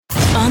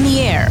On the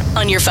air,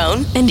 on your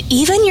phone, and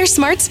even your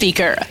smart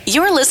speaker.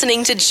 You're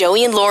listening to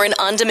Joey and Lauren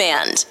On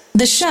Demand.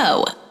 The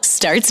show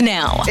starts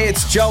now.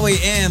 It's Joey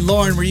and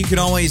Lauren, where you can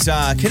always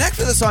connect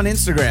with us on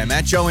Instagram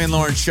at Joey and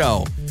Lauren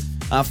Show.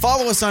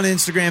 Follow us on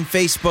Instagram,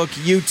 Facebook,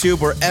 YouTube.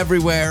 We're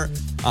everywhere.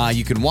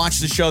 You can watch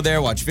the show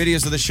there, watch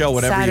videos of the show,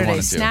 whatever you want to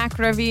do. Saturday snack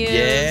reviews.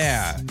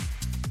 Yeah.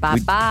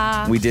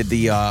 Ba-ba. We did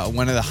the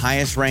one of the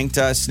highest ranked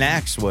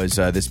snacks was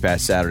this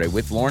past Saturday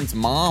with Lauren's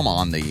mom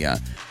on the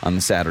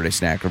Saturday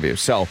snack review.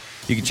 So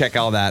you can check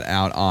all that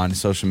out on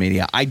social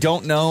media. I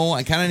don't know.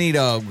 I kind of need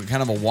a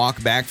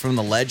walk back from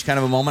the ledge kind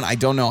of a moment. I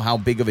don't know how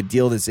big of a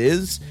deal this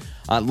is.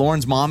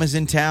 Lauren's mom is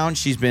in town.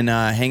 She's been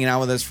hanging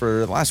out with us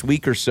for the last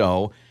week or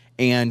so.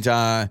 And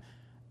I'm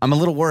a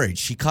little worried.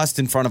 She cussed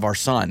in front of our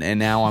son. And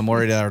now I'm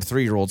worried that our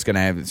 3-year-old's going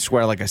to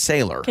swear like a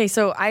sailor. Okay,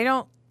 so I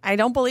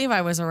don't believe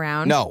I was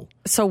around. No.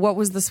 So what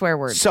was the swear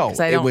word? So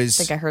I don't it was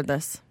think I heard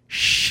this.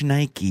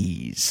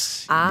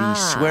 Shnikes. The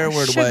swear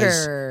word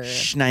sugar. was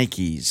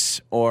shnikes,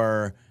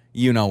 or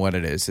you know what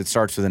it is. It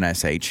starts with an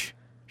SH.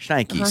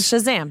 Shnikes.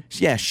 Shazam.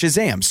 Yeah,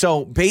 Shazam.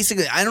 So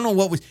basically, I don't know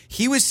what was.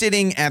 He was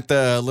sitting at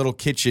the little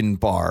kitchen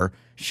bar.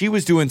 She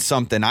was doing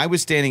something. I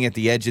was standing at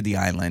the edge of the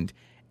island,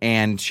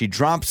 and she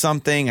dropped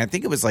something. I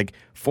think it was like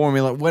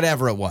formula,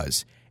 whatever it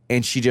was.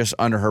 And she just,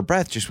 under her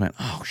breath, just went,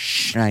 "Oh,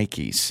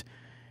 shnikes."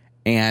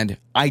 And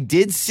I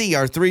did see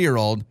our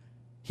 3-year-old.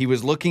 He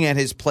was looking at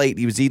his plate.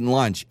 He was eating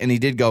lunch, and he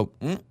did go,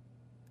 and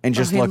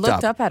just looked up. He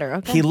looked up at her.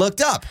 Okay. He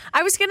looked up.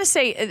 I was going to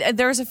say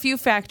there's a few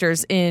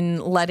factors in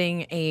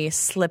letting a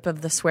slip of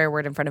the swear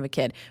word in front of a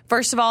kid.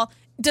 First of all,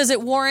 does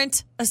it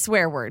warrant a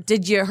swear word?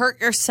 Did you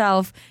hurt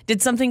yourself?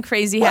 Did something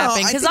crazy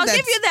happen? Because I'll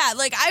give you that.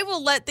 Like, I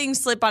will let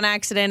things slip on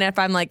accident if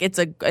I'm like, it's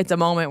a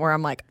moment where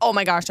I'm like, oh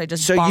my gosh, I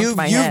just bonked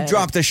my head. You've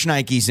dropped the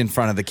shnikes in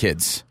front of the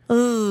kids.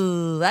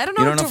 Ooh, I don't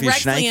know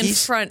directly in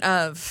front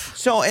of.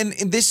 So, and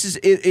this is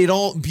it.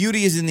 All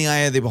beauty is in the eye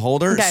of the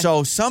beholder. Okay.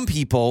 So, some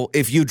people,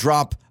 if you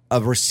drop a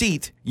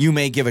receipt, you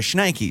may give a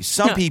shnikes.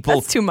 Some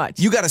people, that's too much.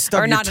 You got to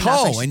stub your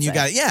toe, and you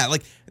got say.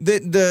 like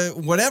the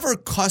whatever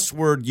cuss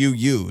word you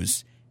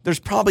use. There's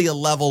probably a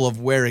level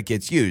of where it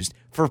gets used.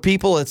 For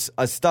people, it's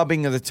a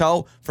stubbing of the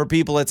toe. For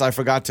people, it's I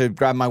forgot to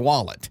grab my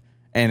wallet.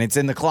 And it's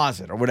in the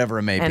closet or whatever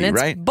it may be, it's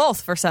right?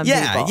 Both for some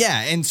people.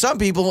 Yeah. And some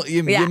people,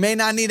 you may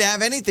not need to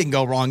have anything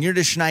go wrong. You're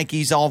just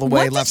shnikes all the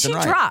way left and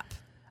right. What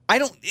did she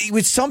drop? It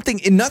was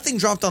something, nothing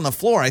dropped on the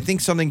floor. I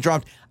think something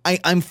dropped.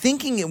 I'm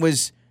thinking it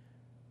was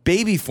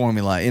baby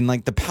formula in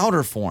like the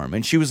powder form.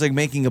 And she was like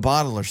making a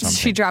bottle or something.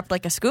 She dropped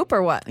like a scoop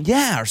or what?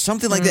 Yeah, or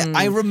something like that.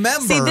 I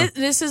remember. See,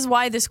 this is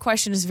why this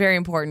question is very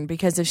important,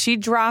 because if she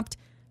dropped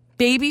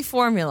baby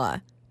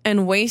formula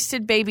and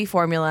wasted baby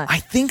formula. I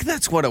think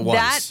that's what it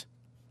was.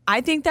 I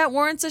think that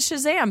warrants a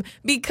Shazam,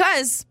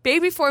 because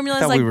baby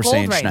formula is like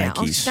gold right now.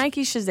 Oh,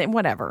 Shnikes, Shazam,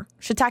 whatever.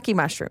 Shiitake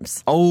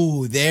mushrooms.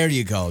 Oh, there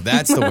you go.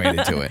 That's the way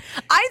to do it.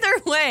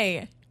 Either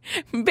way,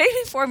 baby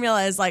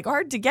formula is like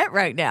hard to get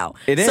right now.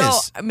 It is.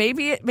 So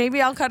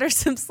maybe I'll cut her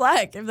some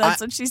slack if that's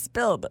what she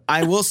spilled.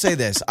 I will say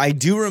this. I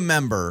do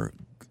remember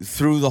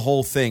through the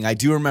whole thing, I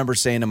do remember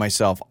saying to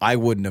myself, I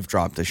wouldn't have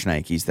dropped the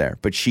shnikes there,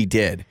 but she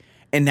did.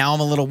 And now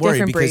I'm a little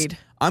worried because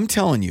I'm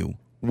telling you,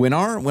 when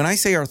I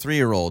say our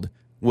 3-year-old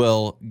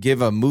will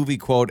give a movie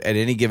quote at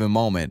any given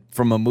moment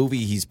from a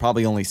movie he's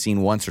probably only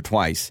seen once or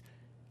twice.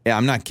 Yeah,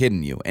 I'm not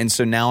kidding you. And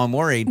so now I'm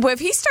worried. Well, if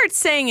he starts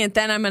saying it,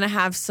 then I'm going to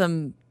have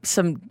some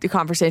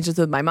conversations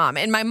with my mom.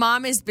 And my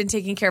mom has been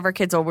taking care of our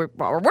kids while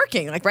we're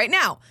working, like right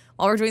now,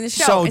 while we're doing the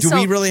show. So do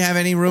we really have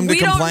any room to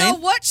complain? We don't know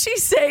what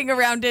she's saying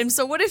around him.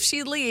 So what if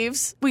she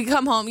leaves? We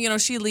come home,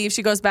 she leaves,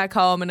 she goes back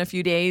home in a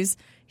few days.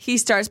 He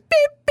starts beep,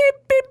 beep,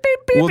 beep, beep,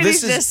 beep, well, and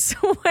he's just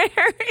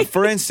swearing.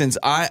 For instance,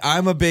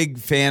 I'm a big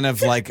fan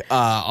of like,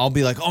 I'll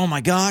be like, oh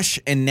my gosh.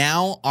 And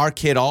now our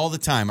kid all the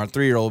time, our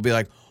 3-year-old will be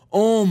like,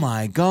 oh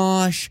my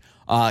gosh.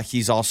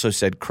 He's also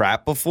said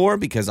crap before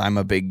because I'm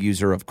a big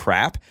user of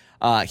crap.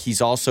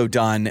 He's also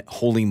done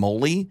holy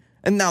moly.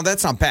 And now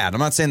that's not bad. I'm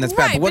not saying that's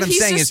bad. But what I'm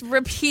saying is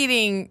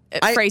repeating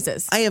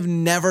phrases. I have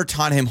never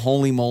taught him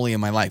holy moly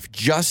in my life.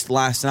 Just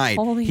last night,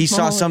 he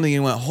saw something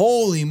and went,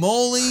 holy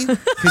moly,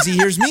 because he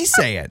hears me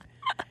say it.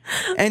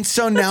 And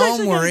so now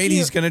I'm worried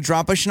he's going to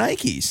drop a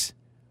shnikes.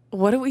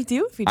 What do we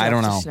do if he drops I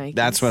don't know. a shnikes?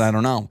 That's what I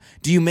don't know.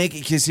 Do you make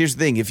it? Because here's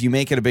the thing. If you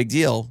make it a big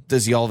deal,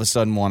 does he all of a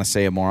sudden want to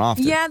say it more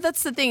often? Yeah,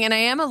 that's the thing. And I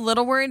am a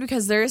little worried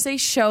because there is a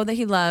show that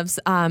he loves,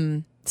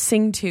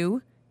 Sing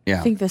 2. Yeah.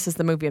 I think this is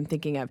the movie I'm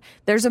thinking of.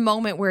 There's a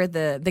moment where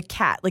the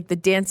cat, like the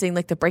dancing,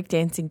 like the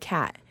breakdancing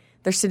cat,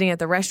 they're sitting at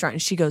the restaurant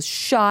and she goes,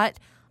 shut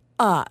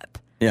up.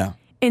 Yeah.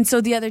 And so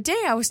the other day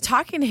I was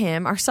talking to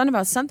him, our son,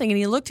 about something, and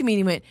he looked at me and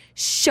he went,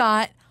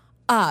 shut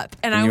up.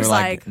 And I you was were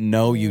like,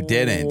 no, you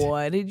didn't.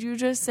 What did you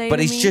just say But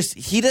to he's me? just,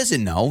 he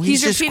doesn't know.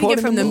 He's just repeating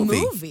it quoting from the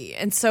movie. movie.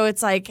 And so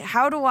it's like, do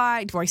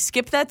I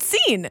skip that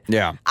scene?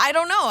 Yeah. I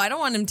don't know. I don't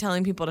want him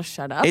telling people to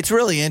shut up. It's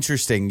really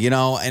interesting,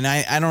 and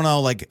I don't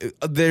know, like,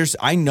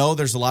 I know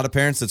there's a lot of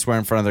parents that swear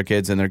in front of their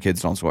kids and their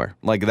kids don't swear.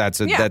 Like, that's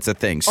a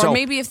thing. So, or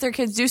maybe if their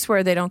kids do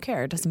swear, they don't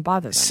care. It doesn't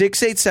bother them.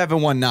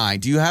 68719,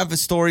 do you have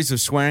stories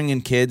of swearing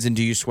in kids, and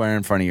do you swear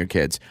in front of your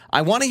kids?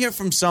 I want to hear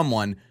from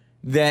someone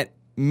that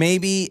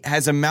maybe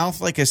has a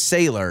mouth like a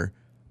sailor,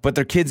 but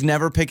their kids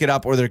never pick it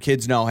up, or their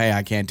kids know, hey,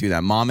 I can't do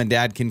that. Mom and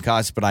dad can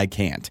cuss, but I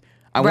can't.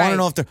 I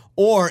want to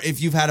know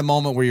if you've had a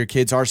moment where your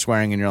kids are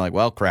swearing and you're like,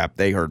 well, crap,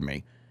 they heard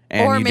me.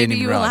 And or you maybe didn't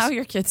even you realize. allow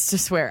your kids to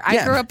swear.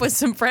 I grew up with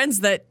some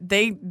friends that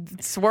they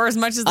swore as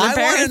much as their I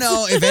parents. want to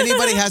know if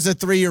anybody has a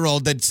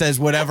 3-year-old that says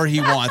whatever he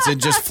wants and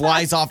just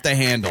flies off the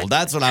handle.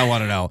 That's what I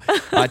want to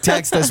know.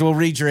 Text us. We'll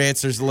read your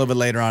answers a little bit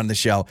later on in the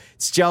show.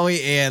 It's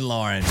Joey and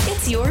Lauren.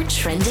 It's your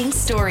trending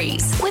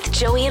stories with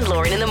Joey and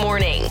Lauren in the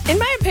morning. In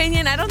my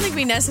opinion, I don't think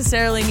we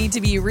necessarily need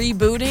to be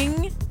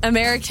rebooting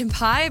American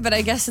Pie, but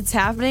I guess it's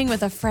happening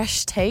with a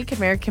fresh take.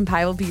 American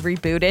Pie will be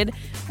rebooted.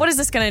 What is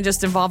this going to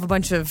just involve? A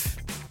bunch of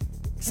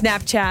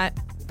Snapchat,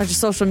 a bunch of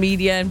social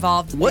media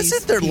involved?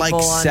 Wasn't there like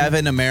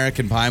 7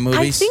 American Pie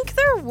movies? I think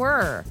there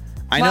were.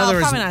 I know there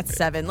was probably not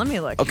 7. Let me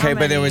look. Okay,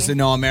 but there was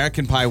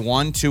American Pie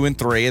 1, 2, and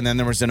 3, and then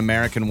there was an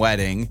American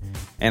Wedding,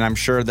 and I'm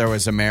sure there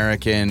was So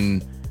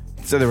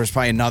there was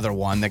probably another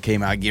one that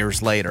came out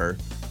years later.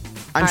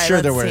 I'm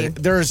sure there were.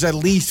 There's at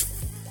least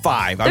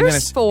 5.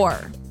 There's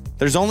 4.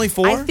 There's only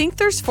 4? I think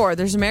there's 4.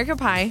 There's American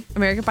Pie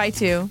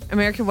 2,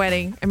 American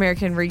Wedding,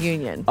 American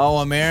Reunion. Oh,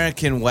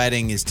 American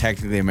Wedding is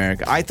technically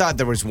American. I thought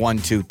there was 1,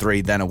 2,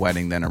 3, then a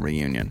wedding, then a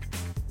reunion.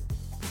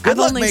 Good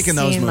luck making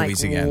those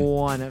movies again.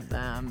 One of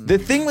them. The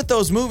thing with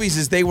those movies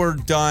is they were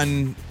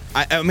done.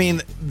 I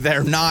mean,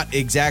 they're not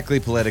exactly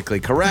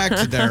politically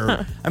correct.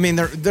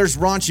 There's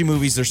raunchy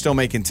movies they're still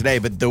making today,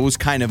 but those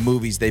kind of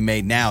movies they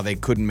made now, they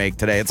couldn't make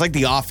today. It's like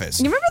The Office.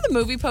 You remember the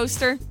movie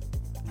poster?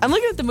 I'm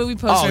looking at the movie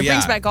poster. It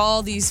brings back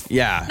all these,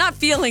 not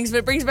feelings, but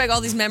it brings back all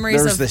these memories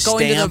of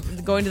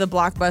going to the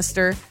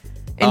Blockbuster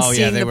and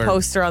seeing the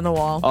poster on the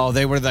wall. Oh,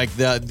 they were like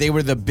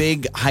the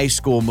big high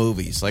school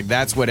movies. Like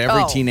that's what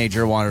every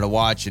teenager wanted to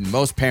watch, and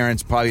most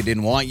parents probably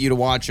didn't want you to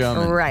watch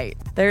them. Right.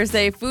 There's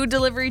a food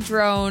delivery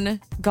drone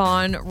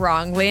gone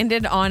wrong,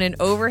 landed on an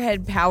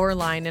overhead power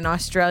line in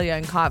Australia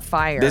and caught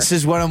fire. This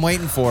is what I'm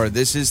waiting for.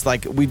 This is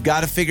like, we've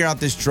got to figure out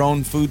this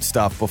drone food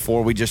stuff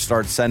before we just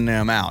start sending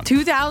them out.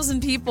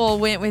 2,000 people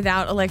went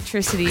without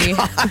electricity.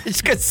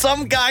 Because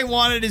some guy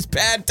wanted his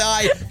pad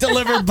thai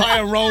delivered by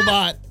a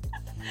robot.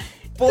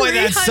 Boy,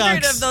 that sucks.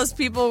 300 of those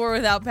people were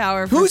without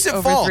power for Who's at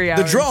over fault? 3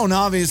 hours. The drone,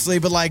 obviously,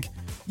 but like,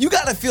 you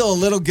got to feel a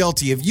little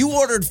guilty. If you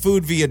ordered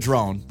food via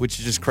drone, which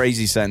is just a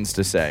crazy sentence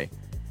to say,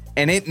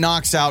 and it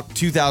knocks out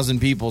 2,000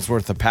 people's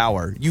worth of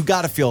power, you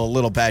got to feel a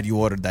little bad you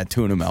ordered that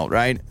tuna melt,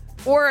 right?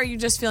 Or are you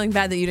just feeling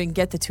bad that you didn't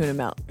get the tuna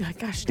melt? You're like,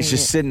 gosh, it's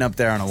just sitting up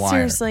there on a wire.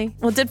 Seriously?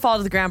 Well, it did fall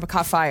to the ground but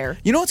caught fire.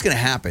 You know what's going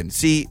to happen?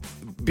 See,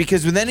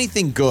 because with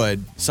anything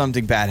good,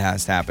 something bad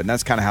has to happen.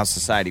 That's kind of how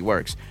society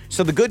works.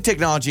 So the good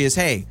technology is,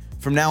 hey,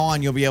 from now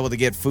on, you'll be able to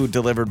get food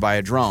delivered by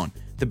a drone.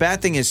 The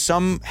bad thing is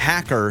some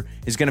hacker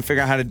is going to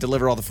figure out how to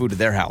deliver all the food to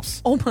their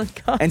house. Oh, my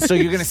God. And so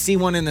you're going to see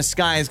one in the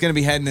sky. It's going to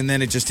be heading, and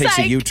then it just takes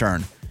a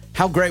U-turn.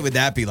 How great would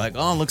that be? Like,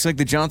 oh, looks like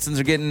the Johnsons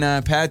are getting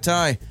pad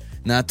thai.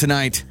 Not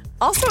tonight.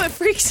 Also, it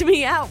freaks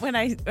me out when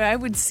I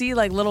would see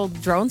like little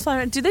drones flying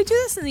around. Do they do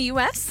this in the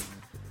U.S.?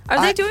 Are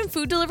they doing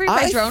food delivery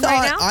by drone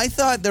right now? I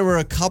thought there were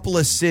a couple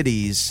of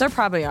cities. There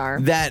probably are.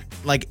 That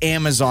like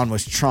Amazon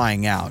was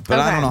trying out, but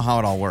I don't know how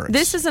it all works.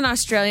 This is in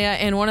Australia,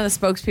 and one of the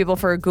spokespeople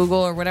for Google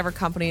or whatever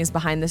company is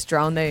behind this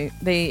drone, they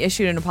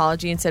issued an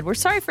apology and said, "We're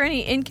sorry for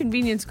any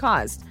inconvenience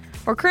caused.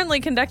 We're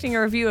currently conducting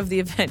a review of the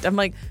event." I'm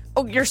like,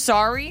 oh, you're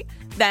sorry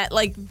that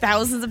like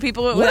thousands of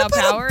people went without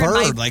power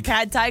and my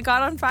pad thai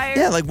caught on fire?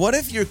 Yeah, like what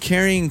if you're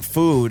carrying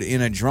food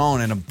in a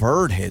drone and a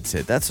bird hits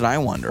it? That's what I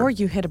wonder. Or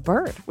you hit a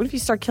bird. What if you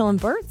start killing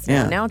birds?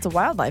 Yeah. Now it's a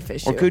wildlife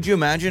issue. Or could you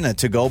imagine a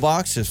to-go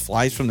box just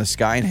flies from the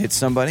sky and hits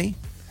somebody?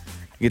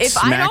 If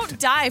I don't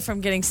die from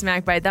getting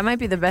smacked by it, that might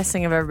be the best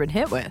thing I've ever been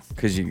hit with.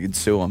 Because you could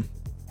sue them.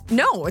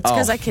 No, it's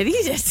because I could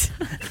eat it.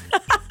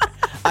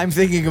 I'm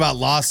thinking about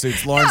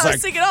lawsuits. Lauren's like,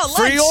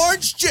 free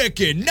orange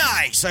chicken.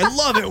 Nice. I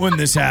love it when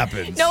this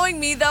happens. Knowing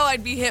me, though,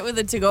 I'd be hit with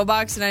a to-go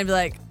box and I'd be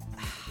like,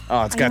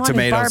 oh, it's got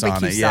tomatoes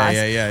on it.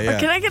 Yeah. Or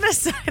can I get a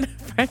side of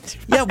French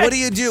fries? Yeah, what do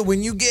you do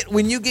when you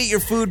get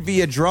your food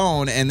via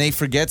drone and they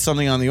forget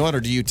something on the order?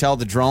 Do you tell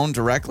the drone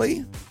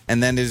directly?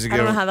 And then does it go? I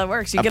don't know how that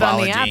works. You get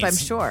on the app, I'm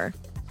sure.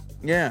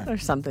 Yeah. Or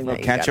something that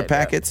you ketchup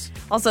packets.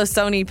 Do. Also,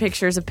 Sony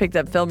Pictures have picked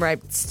up film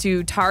rights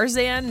to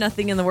Tarzan.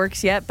 Nothing in the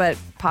works yet, but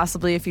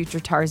possibly a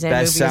future Tarzan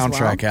movie as well. Best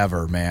soundtrack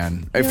ever,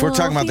 man. If we're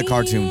talking about the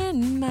cartoon.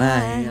 In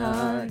my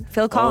heart.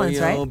 Phil Collins,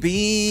 right? You'll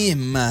be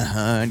in my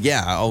heart.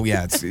 Yeah. Oh,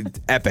 yeah. It's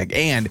epic.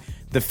 And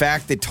the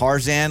fact that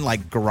Tarzan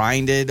like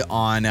grinded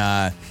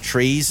on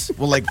trees.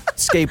 Well, like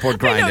skateboard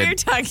grinded. I know what you're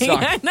talking.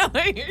 I know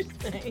what you're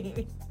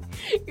saying.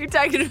 You're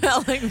talking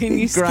about like when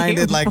you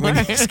grinded skateboard. like when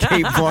you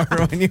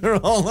skateboard when you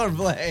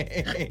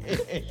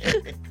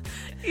rollerblade.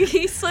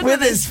 He slipped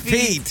With his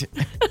feet.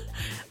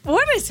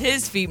 What does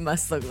his feet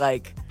must look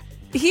like?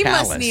 He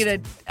must need a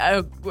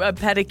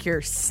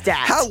pedicure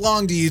stat. How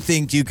long do you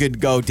think you could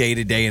go day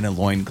to day in a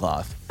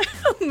loincloth?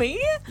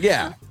 Me?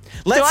 Yeah.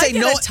 Let's Do I say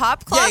get no a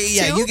top cloth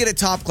Yeah, too? you get a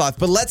top cloth.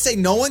 But let's say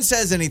no one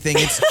says anything.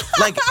 It's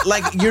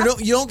like you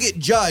don't get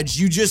judged.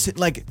 You just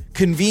like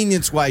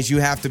convenience wise, you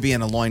have to be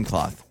in a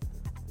loincloth.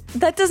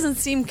 That doesn't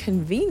seem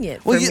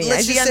convenient for Well, me.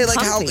 let's I'd be just say like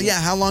uncomfy.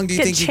 how long do you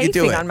Get think you could do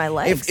chafing it? on my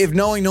legs. If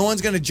knowing no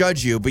one's going to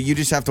judge you, but you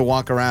just have to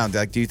walk around,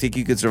 like, do you think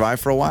you could survive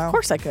for a while? Of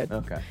course I could.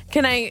 Okay.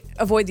 Can I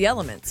avoid the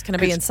elements? Can I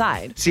be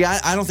inside? See,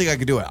 I don't think I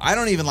could do it. I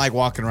don't even like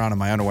walking around in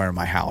my underwear in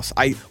my house.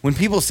 When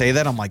people say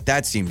that, I'm like,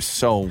 that seems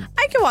so.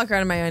 I can walk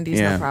around in my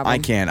undies, no problem. I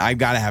can. I've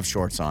got to have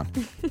shorts on.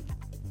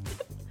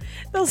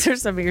 Those are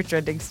some of your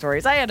trending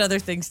stories. I had other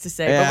things to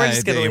say, but we're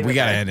just going to leave we it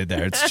got to there. end it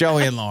there. It's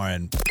Joey and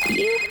Lauren.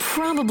 You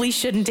probably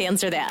shouldn't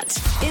answer that.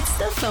 It's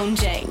the Phone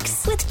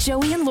Jenks with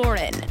Joey and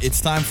Lauren.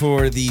 It's time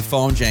for the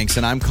Phone Jenks,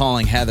 and I'm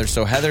calling Heather.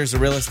 So Heather's a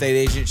real estate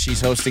agent.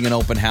 She's hosting an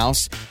open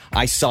house.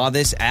 I saw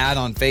this ad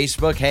on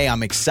Facebook. Hey,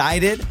 I'm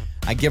excited.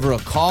 I give her a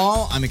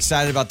call. I'm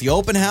excited about the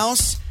open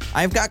house.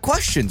 I've got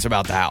questions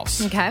about the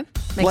house. Okay.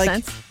 Makes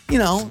sense. You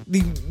know,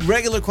 the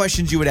regular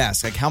questions you would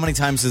ask, like how many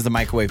times has the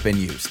microwave been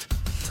used?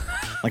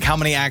 Like how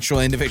many actual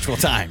individual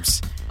times?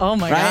 Oh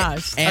my Right?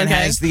 gosh. And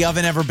Okay. has the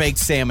oven ever baked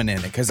salmon in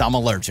it? Because I'm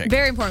allergic.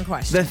 Very important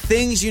question. The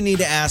things you need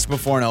to ask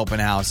before an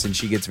open house, and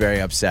she gets very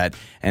upset,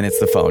 and it's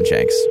the Phone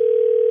Jenks.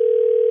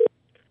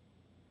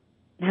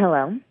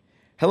 Hello.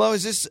 Hello,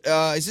 is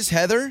this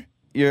Heather?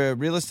 You're a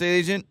real estate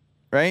agent,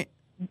 right?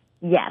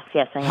 Yes,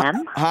 I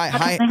am. Hi, How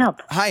can I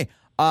help? Hi.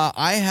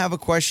 I have a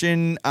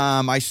question.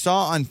 I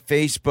saw on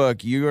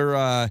Facebook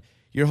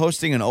you're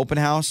hosting an open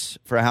house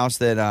for a house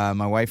that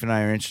my wife and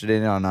I are interested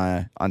in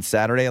on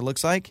Saturday. It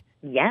looks like.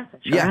 Yes,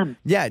 sure am.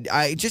 Yeah.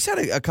 I just had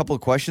a couple of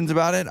questions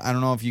about it. I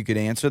don't know if you could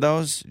answer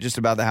those just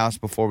about the house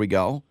before we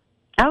go.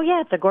 Oh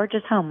yeah, it's a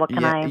gorgeous home. What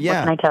can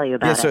I tell you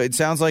about Yeah, it? so it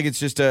sounds like it's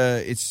just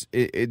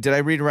did I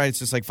read it right? It's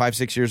just like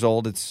 5-6 years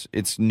old.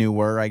 It's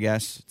newer, I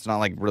guess. It's not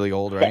like really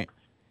old, right?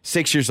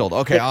 6 years old.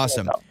 Okay, 6 years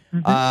awesome. old.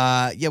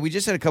 Mm-hmm. Yeah, we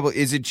just had a couple.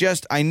 Is it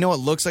just? I know it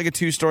looks like a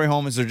 2-story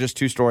home. Is there just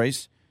 2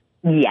 stories?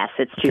 Yes,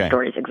 it's 2 Okay.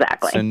 stories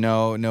exactly. So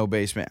no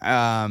basement.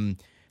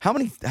 How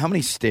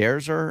many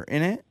stairs are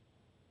in it?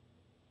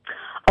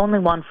 Only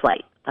one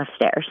flight of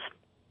stairs.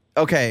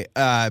 Okay,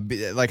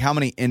 like how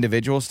many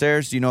individual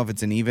stairs? Do you know if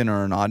it's an even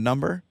or an odd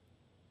number?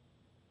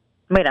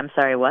 Wait, I'm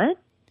sorry, what?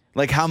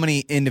 Like how many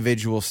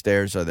individual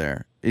stairs are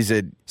there? Is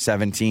it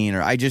 17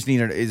 or I just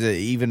need is it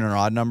even or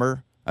odd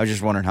number? I was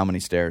just wondering how many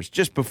stairs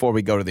just before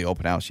we go to the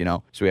open house,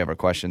 so we have our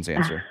questions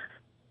answered.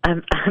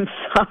 I'm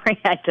sorry,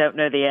 I don't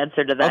know the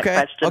answer to that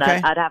question.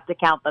 Okay. I'd have to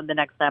count them the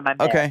next time I'm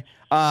there. Okay.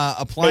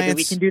 Appliance. Maybe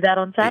we can do that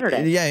on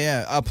Saturday.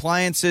 Yeah.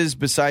 Appliances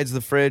besides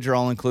the fridge are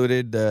all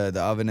included, the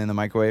oven and the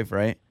microwave,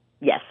 right?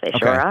 Yes, they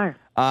sure are.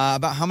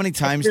 About how many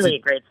times? It's really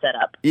a great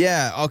setup.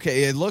 Yeah.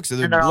 Okay. It looks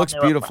And they're all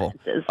new beautiful.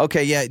 appliances.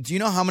 Okay. Yeah. Do you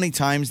know how many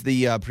times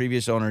the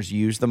previous owners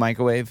used the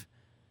microwave?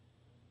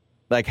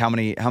 Like how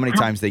many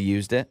times they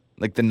used it?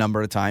 Like the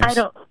number of times?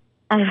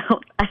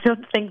 I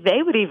don't think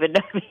they would even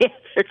know the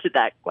answer to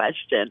that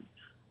question.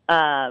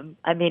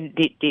 I mean,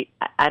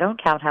 I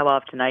don't count how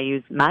often I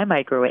use my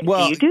microwave.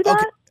 Well, do you do that?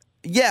 okay.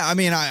 Yeah, I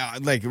mean, I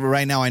like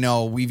right now. I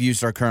know we've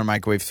used our current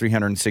microwave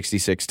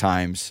 366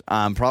 times.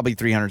 Probably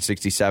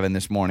 367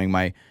 this morning.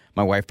 My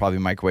wife probably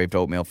microwaved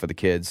oatmeal for the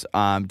kids.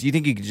 Do you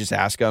think you could just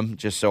ask them,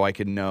 just so I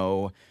can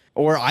know,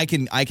 or I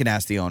can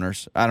ask the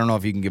owners? I don't know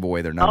if you can give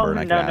away their number. Oh, and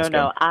I can ask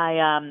no.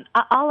 them.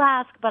 I'll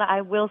ask, but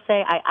I will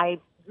say I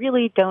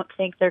really don't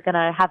think they're going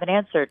to have an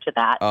answer to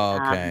that. Oh,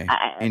 okay.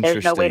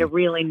 There's no way to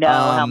really know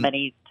how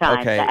many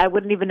times. okay. I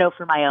wouldn't even know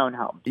for my own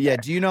home. Yeah.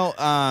 Do you know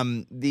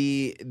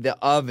the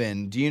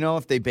oven? Do you know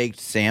if they baked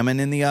salmon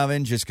in the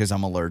oven? Just because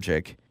I'm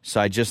allergic, so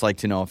I'd just like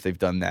to know if they've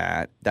done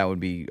that. That would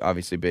be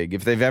obviously big.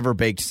 If they've ever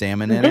baked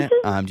salmon in it,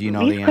 do you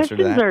know the answer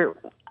to that?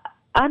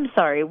 I'm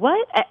sorry.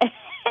 What?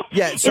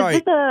 Yeah. Sorry.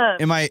 Is this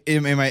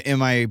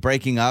Am I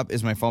breaking up?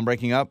 Is my phone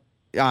breaking up?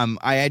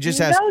 I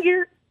just asked. No,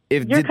 you're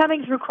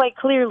coming through quite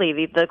clearly.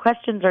 The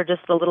questions are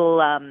just a little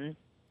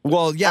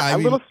well, yeah, a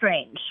little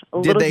strange, a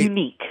little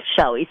unique,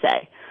 shall we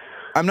say.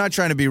 I'm not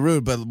trying to be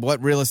rude, but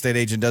what real estate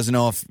agent doesn't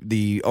know if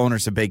the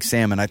owners have baked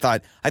salmon? I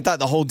thought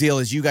the whole deal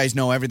is you guys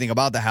know everything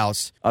about the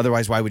house.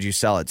 Otherwise, why would you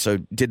sell it? So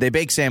did they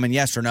bake salmon?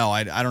 Yes or no?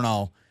 I don't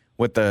know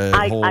what the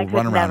whole I could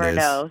runaround never is.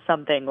 know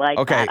something like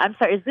Okay. that. I'm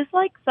sorry. Is this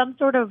like some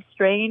sort of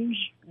strange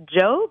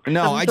joke?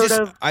 No,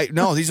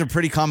 no. These are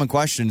pretty common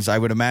questions. I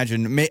would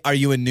imagine. Are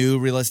you a new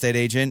real estate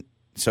agent?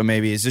 So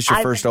maybe is this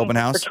your first open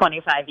house? For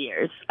 25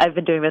 years. I've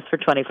been doing this for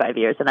 25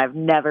 years, and I've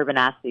never been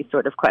asked these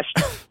sort of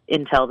questions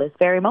until this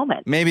very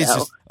moment. Maybe it's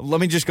just.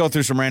 Let me just go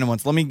through some random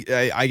ones.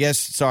 I guess.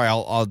 Sorry,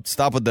 I'll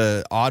stop with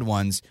the odd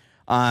ones.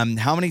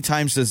 How many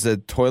times does the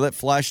toilet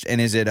flush, and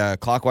is it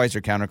clockwise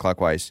or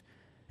counterclockwise?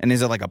 And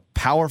is it like a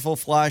powerful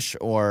flush,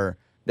 or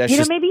that's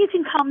maybe you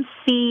can come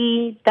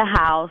see the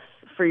house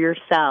for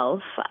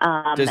yourself.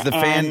 Does the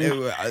fan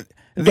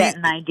get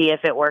an idea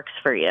if it works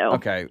for you?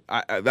 Okay.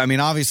 I mean,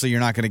 obviously,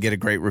 you're not going to get a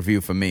great review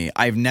from me.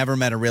 I've never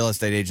met a real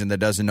estate agent that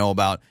doesn't know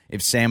about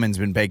if salmon's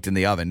been baked in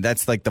the oven.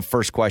 That's like the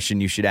first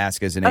question you should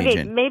ask as an agent.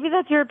 Okay, maybe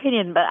that's your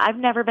opinion, but I've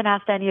never been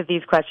asked any of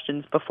these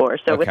questions before.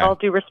 So with all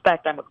due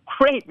respect, I'm a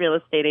great real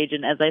estate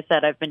agent. As I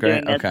said, I've been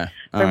doing this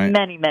for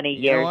many, many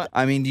years. You know what?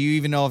 I mean, do you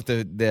even know if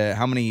the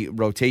how many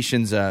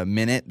rotations a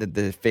minute that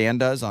the fan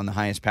does on the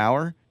highest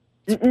power?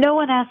 No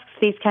one asks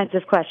these kinds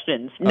of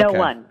questions. No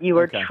one. You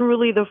are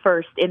truly the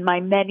first in my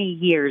many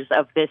years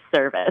of this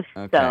service.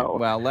 Okay. So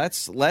well,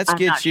 let's I'm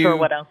get not you. sure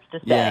what else to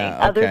say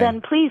other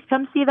than please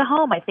come see the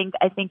home. I think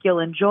you'll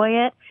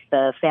enjoy it.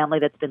 The family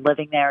that's been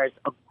living there is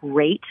a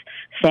great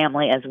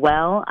family as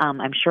well.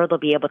 I'm sure they'll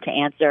be able to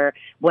answer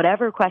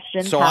whatever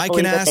questions. So I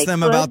can ask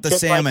them about the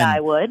salmon. Like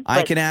I would.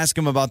 I can ask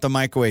them about the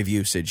microwave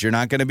usage. You're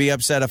not going to be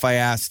upset if I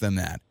ask them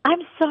that.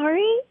 I'm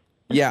sorry.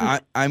 Yeah,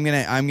 I'm gonna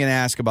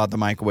ask about the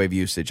microwave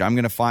usage. I'm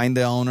gonna find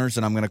the owners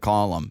and I'm gonna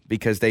call them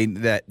because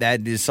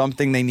that is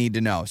something they need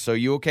to know. So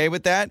you okay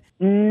with that?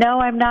 No,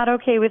 I'm not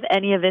okay with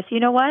any of this. You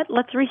know what?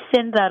 Let's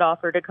rescind that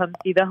offer to come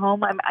see the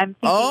home. I'm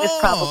thinking this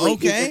probably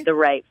isn't the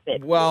right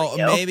fit. Well, for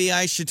you. maybe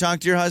I should talk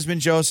to your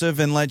husband Joseph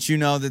and let you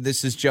know that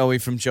this is Joey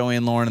from Joey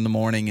and Lauren in the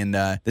Morning, and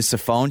this is a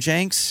Phone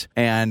Jenks,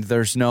 and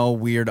there's no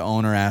weird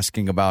owner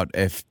asking about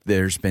if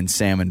there's been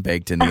salmon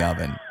baked in the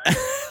oven.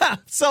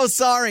 So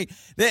sorry.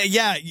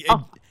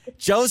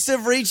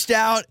 Joseph reached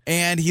out,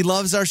 and he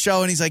loves our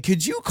show, and he's like,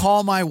 could you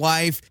call my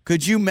wife?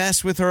 Could you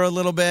mess with her a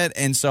little bit?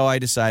 And so I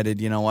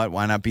decided, you know what?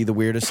 Why not be the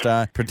weirdest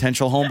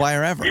potential home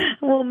buyer ever?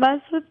 Well,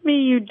 mess with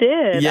me you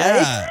did.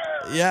 Yeah.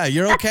 Yeah,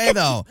 you're okay,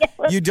 though.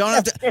 You don't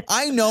have to.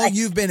 I know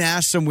you've been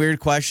asked some weird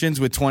questions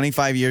with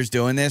 25 years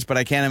doing this, but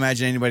I can't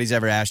imagine anybody's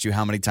ever asked you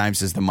how many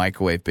times has the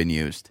microwave been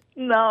used.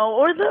 No,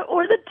 or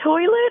the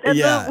toilet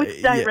and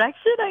which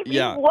direction. I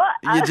mean, what?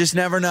 You just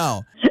never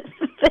know.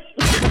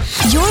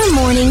 Your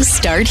mornings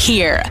start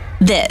here.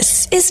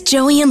 This is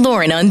Joey and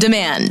Lauren on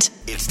Demand.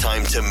 It's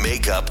time to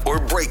make up or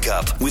break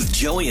up with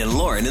Joey and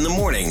Lauren in the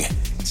morning.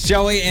 It's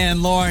Joey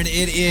and Lauren.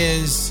 It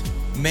is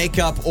make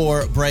up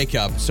or break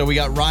up. So we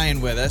got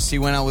Ryan with us. He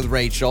went out with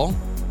Rachel.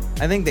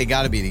 I think they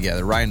got to be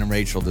together. Ryan and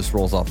Rachel just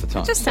rolls off the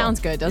tongue. It just sounds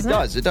good, doesn't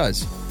it? It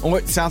does. Oh,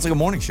 it sounds like a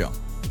morning show.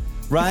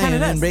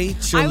 Ryan and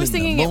Rachel. I was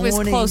thinking it was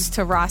close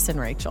to Ross and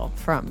Rachel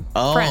from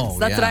Friends.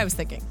 That's what I was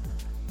thinking.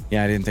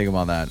 Yeah, I didn't think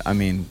about that. I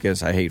mean,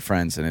 because I hate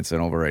Friends and it's an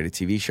overrated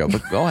TV show.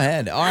 But go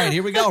ahead. All right,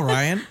 here we go,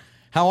 Ryan.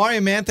 How are you,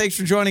 man? Thanks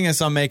for joining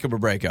us on Make Up or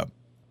Break Up.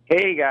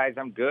 Hey, guys.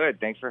 I'm good.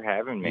 Thanks for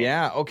having me.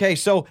 Yeah, okay.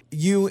 So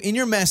in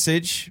your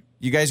message,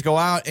 you guys go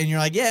out and you're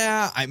like,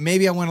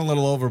 maybe I went a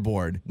little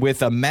overboard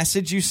with a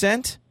message you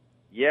sent?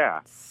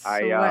 Yeah. So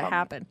what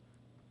happened?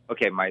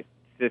 Okay, my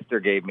sister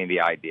gave me the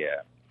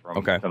idea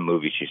from some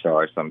movie she saw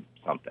or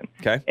something.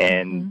 Okay.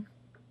 And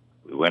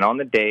we went on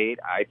the date.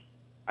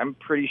 I'm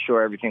pretty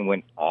sure everything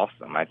went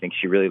awesome. I think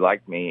she really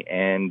liked me,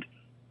 and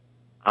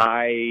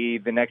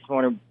the next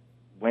morning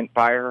went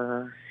by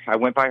her. I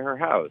went by her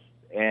house,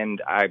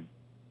 and I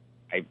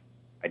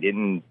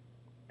didn't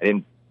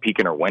peek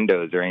in her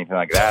windows or anything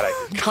like that.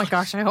 Oh my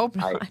gosh, I hope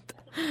not.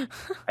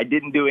 I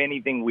didn't do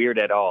anything weird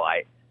at all.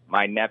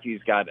 My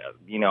nephew's got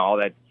all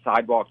that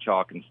sidewalk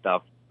chalk and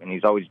stuff, and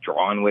he's always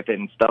drawing with it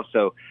and stuff.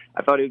 So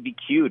I thought it would be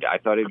cute.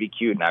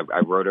 And I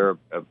wrote her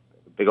a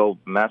big old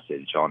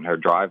message on her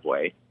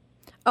driveway.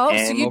 Oh,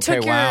 so you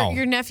took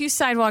your nephew's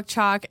sidewalk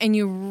chalk and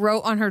you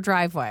wrote on her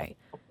driveway.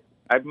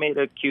 I made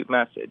a cute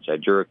message. I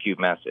drew a cute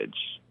message.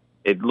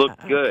 It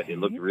looked good. It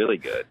looked really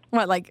good.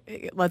 What,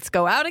 like, let's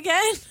go out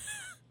again?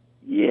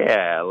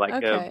 Yeah, like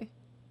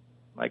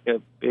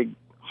a big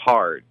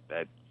heart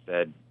that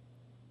said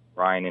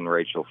Ryan and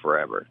Rachel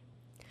forever.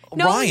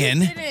 No,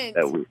 Ryan? You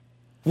didn't.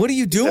 What are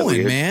you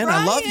doing, man?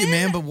 Ryan? I love you,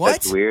 man, but what?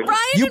 That's weird. Ryan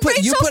and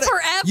Rachel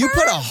forever? You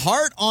put a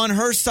heart on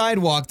her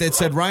sidewalk that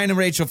said Ryan and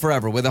Rachel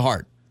forever with a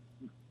heart.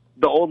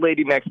 The old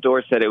lady next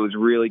door said it was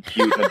really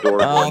cute and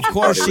adorable. Oh, of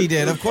course she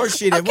did.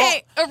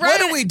 Okay, well, what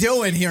are we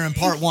doing here in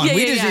part one?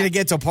 We just need to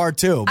get to part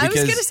two. I was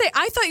going to say,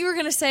 I thought you were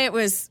going to say it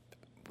was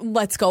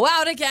let's go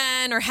out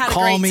again or had a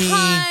great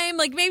time.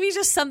 Like maybe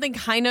just something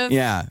kind of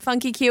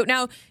funky cute.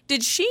 Now,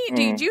 did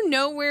you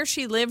know where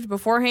she lived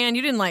beforehand?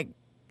 You didn't like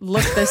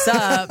look this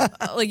up.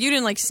 Like you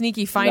didn't like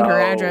sneaky find her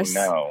address.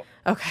 No.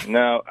 Okay.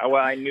 No.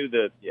 Well, I knew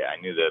the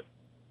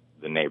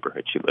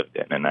neighborhood she lived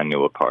in, and I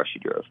knew what car she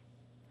drove.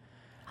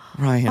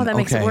 Ryan, that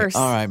makes it worse.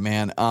 All right,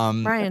 man.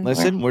 Ryan,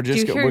 listen, we're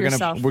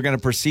gonna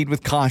proceed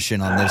with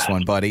caution on this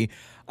one, buddy.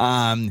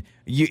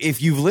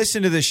 If you've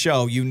listened to this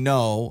show, you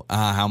know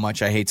how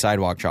much I hate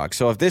sidewalk chalk.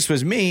 So if this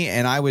was me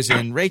and I was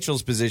in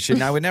Rachel's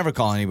position, I would never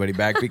call anybody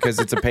back because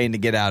it's a pain to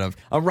get out of.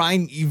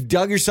 Ryan, you've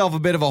dug yourself a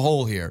bit of a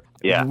hole here.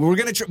 Yeah, we're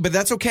gonna, but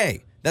that's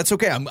okay. That's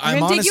okay. I'm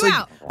honestly,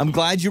 I'm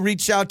glad you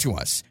reached out to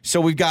us.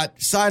 So we've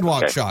got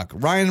sidewalk chalk,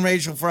 Ryan and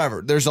Rachel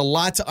forever. There's a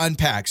lot to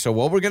unpack. So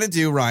what we're gonna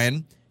do,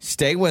 Ryan,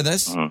 stay with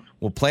us.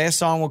 We'll play a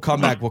song. We'll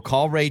come back. We'll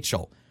call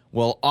Rachel.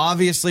 will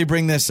obviously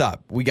bring this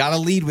up. We got to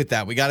lead with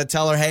that. We got to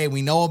tell her, hey,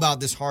 we know about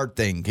this heart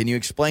thing. Can you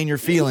explain your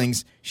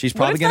feelings? She's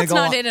probably going to go.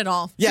 What if that's not it at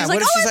all? Yeah, she's what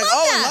like, if she's like,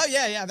 that.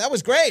 yeah, that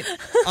was great.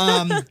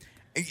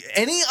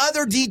 Any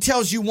other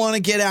details you want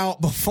to get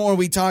out before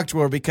we talk to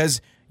her?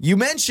 Because you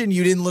mentioned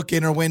you didn't look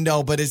in her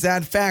window, but is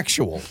that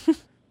factual?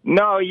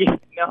 No.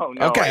 Okay.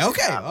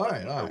 All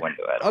right.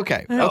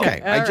 Okay.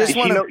 I just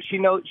want to. She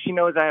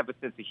knows I have a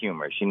sense of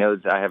humor. She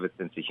knows I have a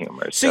sense of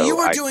humor. So you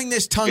were doing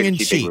this tongue in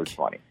cheek.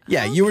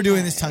 Yeah, you were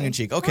doing this tongue in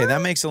cheek. Okay,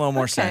 that makes a little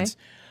more sense.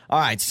 All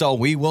right, so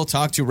we will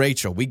talk to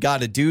Rachel. We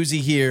got a doozy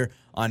here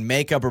on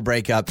Makeup or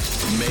Breakup.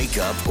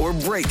 Makeup or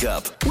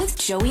Breakup with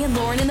Joey and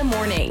Lauren in the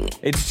morning.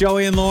 It's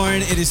Joey and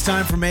Lauren. It is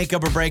time for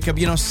Makeup or Breakup.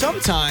 You know,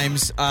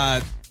 sometimes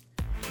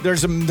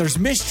there's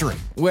mystery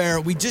where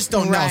we just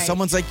don't know.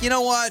 Someone's like, you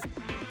know what?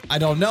 I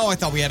don't know. I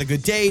thought we had a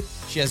good date.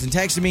 She hasn't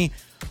texted me.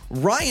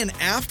 Ryan,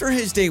 after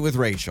his date with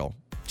Rachel,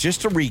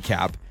 just to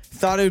recap,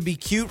 thought it would be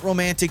cute,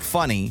 romantic,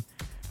 funny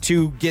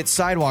to get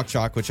sidewalk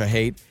chalk, which I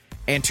hate,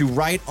 and to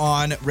write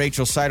on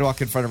Rachel's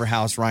sidewalk in front of her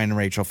house, Ryan and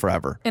Rachel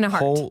forever. In a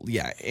heart.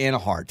 In a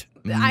heart.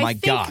 I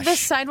think the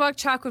sidewalk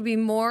chalk would be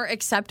more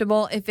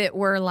acceptable if it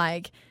were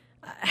like,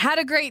 had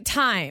a great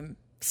time,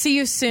 see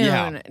you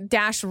soon,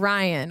 dash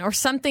Ryan, or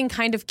something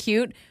kind of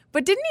cute.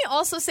 But didn't he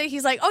also say,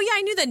 he's like, oh yeah,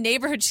 I knew the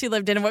neighborhood she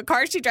lived in and what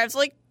car she drives.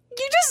 Like,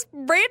 you just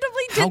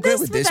randomly did this. How good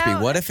would this be?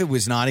 What if it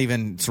was not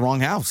even, it's the wrong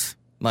house?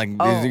 Like,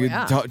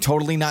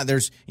 totally not.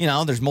 There's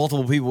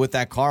multiple people with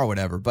that car or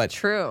whatever. But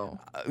true.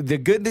 The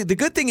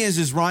good thing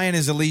is Ryan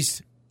is at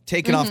least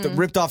taken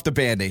ripped off the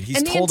Band-Aid.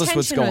 He's told us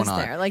what's going on.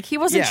 There. Like, he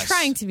wasn't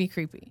trying to be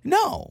creepy.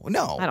 No.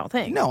 I don't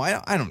think. No,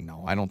 I don't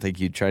know. I don't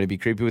think you'd try to be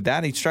creepy with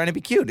that. He's trying to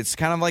be cute. It's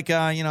kind of like,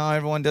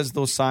 everyone does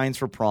those signs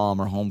for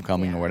prom or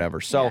homecoming or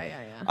whatever. So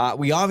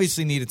we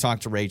obviously need to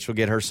talk to Rachel,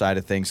 get her side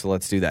of things. So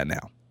let's do that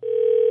now.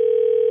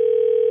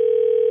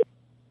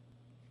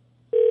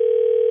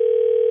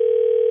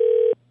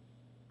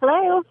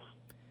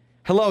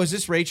 Hello, is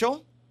this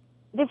Rachel?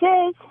 This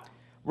is.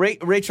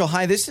 Rachel,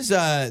 hi. This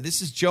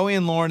is Joey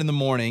and Lauren in the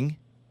morning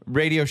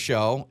radio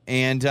show,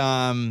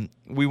 and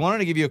we wanted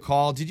to give you a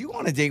call. Did you go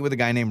on a date with a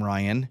guy named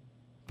Ryan,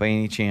 by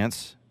any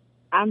chance?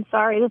 I'm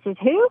sorry. This is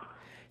who?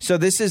 So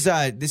this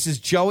is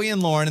Joey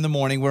and Lauren in the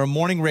morning. We're a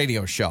morning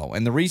radio show,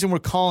 and the reason we're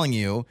calling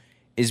you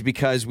is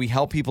because we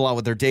help people out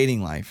with their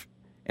dating life.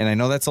 And I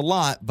know that's a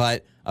lot,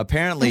 but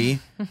apparently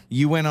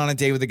you went on a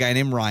date with a guy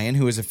named Ryan,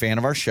 who is a fan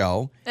of our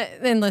show.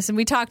 And listen,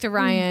 we talked to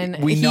Ryan.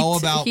 We know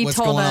about what's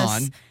going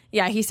on.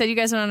 Yeah, he said you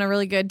guys went on a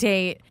really good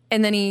date,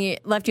 and then he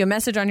left you a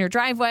message on your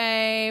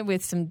driveway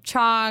with some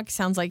chalk.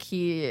 Sounds like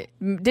he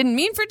didn't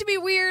mean for it to be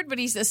weird, but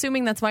he's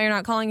assuming that's why you're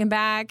not calling him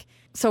back.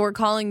 So we're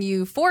calling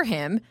you for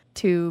him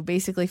to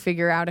basically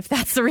figure out if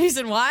that's the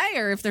reason why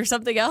or if there's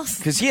something else.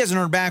 Because he hasn't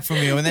heard back from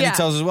you, and then he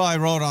tells us, well, I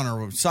wrote on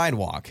a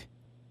sidewalk.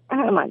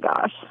 Oh, my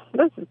gosh.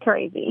 This is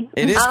crazy.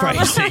 It is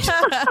crazy.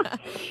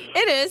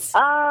 It is.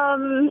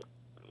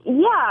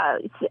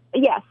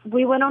 Yes,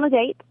 we went on a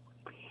date,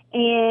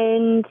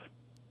 and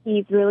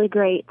he's really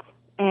great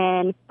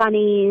and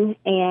funny,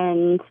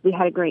 and we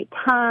had a great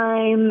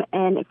time,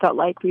 and it felt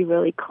like we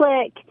really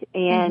clicked,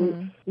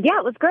 and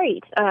it was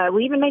great.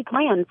 We even made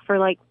plans for,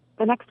 like,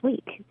 the next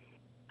week.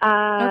 So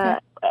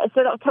that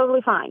was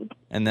totally fine.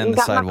 And then we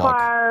got sidewalk. my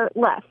car,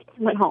 left,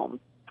 went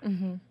home.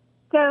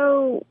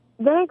 So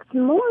the next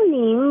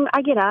morning,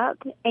 I get up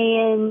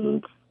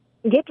and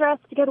get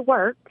dressed to go to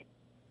work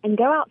and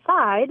go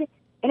outside,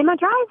 and in my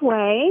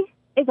driveway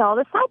is all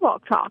the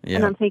sidewalk chalk. Yeah.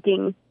 And I'm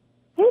thinking,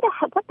 what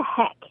the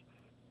heck?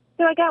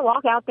 So I gotta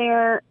walk out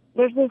there.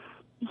 There's this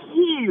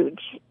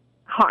huge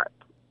heart.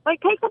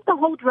 Like, takes up the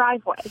whole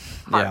driveway.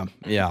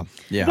 Yeah.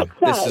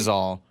 This is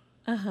all.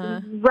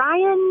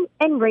 Ryan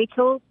and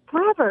Rachel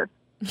forever.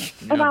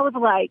 And I was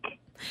like...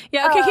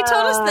 Yeah, okay, he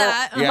told us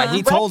that. Yeah,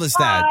 he told us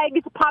that.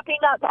 Flags popping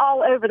up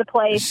all over the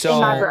place in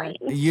my brain.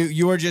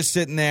 You were just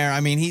sitting there. I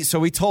mean, he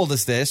told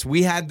us this.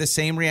 We had the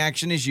same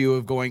reaction as you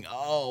of going,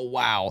 oh,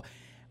 wow.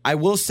 I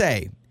will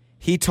say,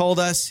 he told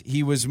us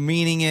he was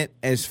meaning it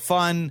as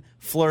fun,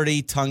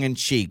 flirty,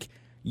 tongue-in-cheek.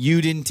 You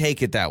didn't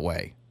take it that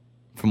way,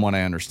 from what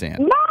I understand.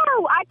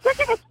 No, I took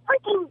it as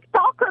freaking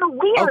stalker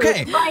weird.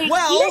 Okay, like,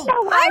 well,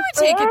 I would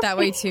take it that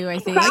way too, I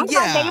think. Found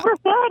my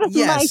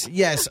neighborhood.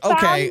 Yes,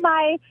 okay. Found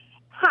my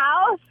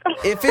house.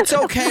 If it's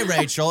okay,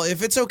 Rachel,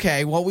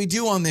 what we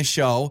do on this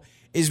show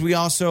is we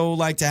also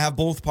like to have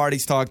both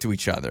parties talk to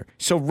each other.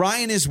 So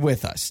Ryan is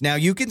with us. Now,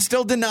 you can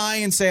still deny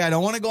and say, I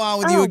don't want to go out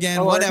with you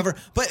again, whatever.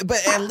 But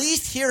at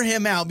least hear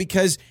him out,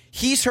 because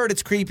he's heard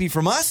it's creepy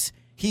from us.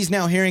 He's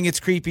now hearing it's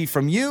creepy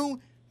from you.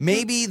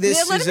 Maybe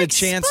this is a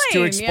chance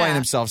to explain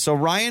himself. So,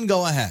 Ryan,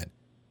 go ahead.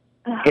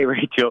 Hey,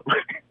 Rachel.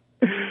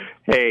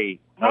 Hey.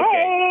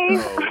 Hey.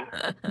 So,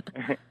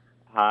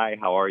 hi,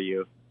 how are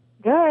you?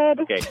 Good.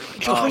 Okay.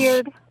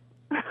 Weird.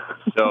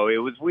 So it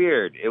was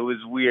weird.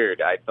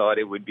 I thought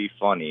it would be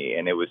funny,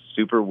 and it was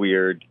super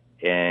weird.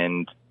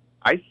 And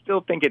I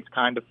still think it's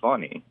kind of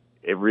funny.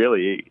 It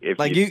really, if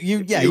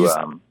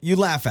you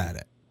laugh at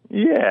it.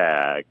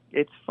 Yeah,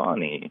 it's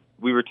funny.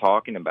 we were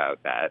talking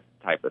about that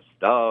type of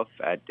stuff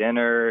at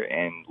dinner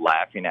and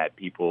laughing at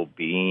people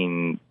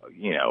being,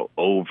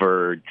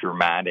 over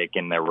dramatic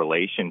in their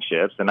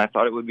relationships. And I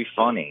thought it would be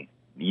funny.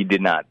 You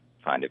did not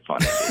find it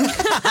funny.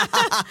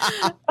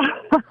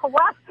 Well,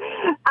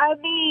 I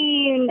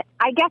mean,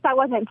 I guess I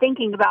wasn't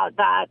thinking about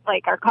that,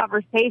 like our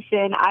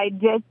conversation. I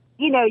just,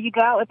 you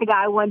go out with a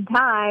guy one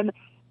time.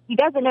 He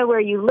doesn't know where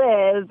you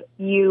live.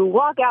 You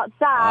walk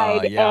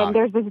outside, and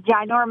there's this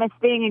ginormous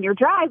thing in your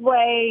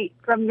driveway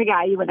from the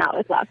guy you went out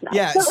with last night.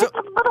 Yeah, so it's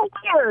a little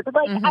weird.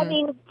 Like, I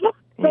mean, just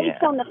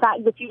based on the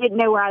fact that you didn't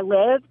know where I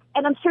lived,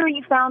 and I'm sure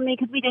you found me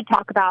because we did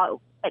talk about,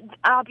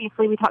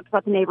 obviously, we talked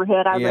about the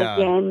neighborhood I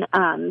lived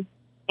in.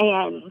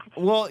 And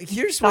well,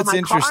 here's what's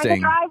interesting.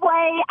 In the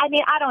driveway. I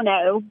mean, I don't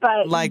know,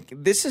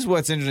 but this is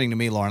what's interesting to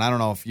me, Lauren. I don't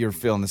know if you're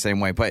feeling the same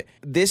way, but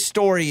this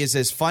story is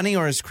as funny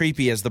or as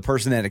creepy as the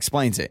person that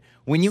explains it.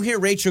 When you hear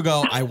Rachel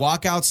go, I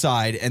walk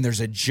outside and there's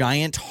a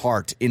giant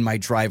heart in my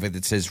driveway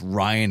that says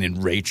Ryan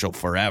and Rachel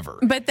forever.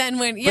 But then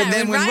when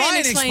Ryan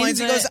explains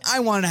it, he goes,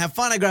 I wanted to have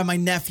fun. I grabbed my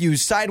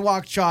nephew's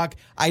sidewalk chalk.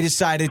 I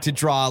decided to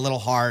draw a little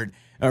heart.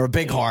 Or a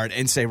big heart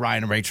and say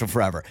Ryan and Rachel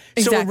forever.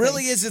 Exactly. So it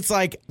really is, it's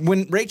like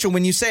when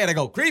you say it, I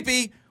go,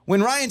 creepy.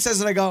 When Ryan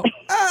says it, I go,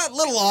 a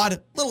little odd,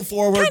 a little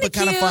forward, but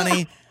kind of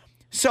funny.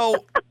 So,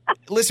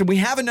 listen, we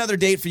have another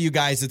date for you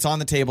guys that's on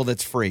the table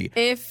that's free.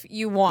 If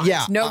you want.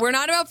 Yeah. No, we're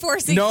not about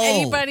forcing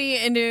anybody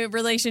into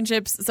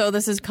relationships. So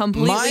this is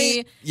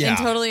completely and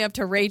totally up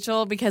to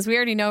Rachel because we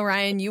already know,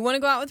 Ryan, you want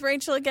to go out with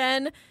Rachel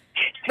again?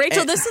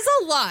 Rachel, this is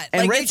a lot.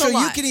 And Rachel,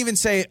 you can even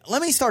say,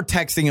 let me start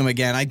texting him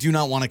again. I do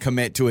not want to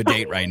commit to a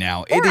date right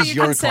now. It is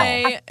your call. Or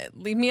you can say,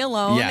 leave me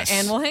alone,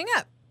 and we'll hang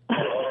up.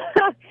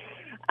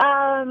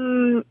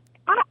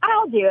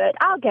 I'll do it.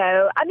 I'll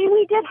go. I mean,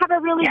 we did have a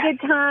really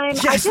good time.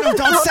 Yes, don't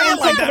say it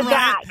like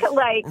that,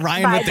 Ryan.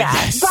 Ryan with the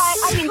yes. But,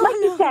 I mean, like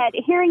you said,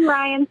 hearing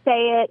Ryan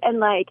say it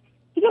and,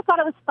 he just thought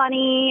it was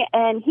funny,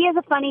 and he is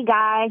a funny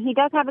guy. He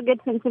does have a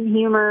good sense of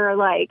humor.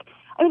 I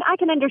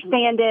can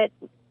understand it.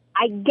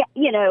 I get,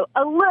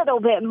 a little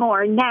bit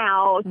more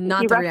now.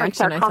 Not you the referenced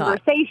reaction our I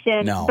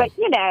conversation. No. But,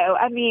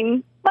 I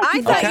mean...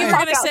 I thought you were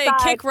going to say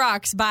kick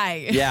rocks,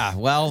 bye. Yeah,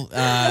 well,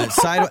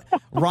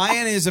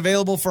 Ryan is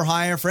available for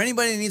hire. For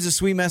anybody that needs a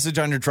sweet message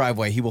on your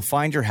driveway, he will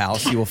find your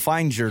house. He will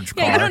find your car.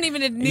 Yeah, you don't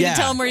even need to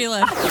tell him where you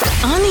live.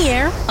 On the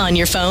air, on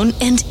your phone,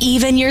 and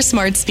even your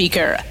smart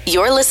speaker.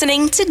 You're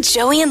listening to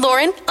Joey and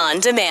Lauren On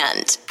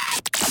Demand.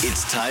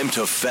 It's time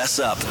to fess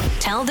up.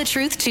 Tell the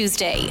Truth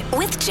Tuesday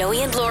with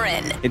Joey and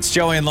Lauren. It's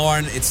Joey and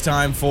Lauren. It's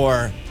time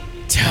for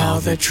Tell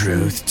the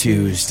Truth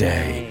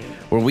Tuesday,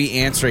 where we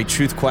answer a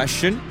truth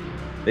question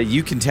that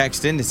you can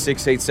text in to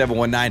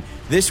 68719.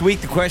 This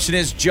week, the question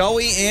is,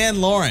 Joey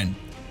and Lauren,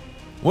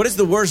 what is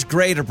the worst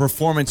grade or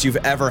performance you've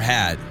ever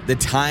had? The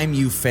time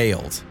you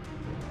failed.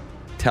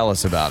 Tell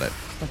us about it.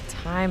 The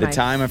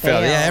time I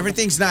failed. Yeah,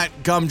 everything's not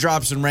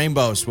gumdrops and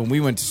rainbows when we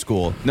went to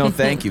school. No,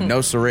 thank you.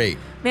 No, siree.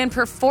 Man,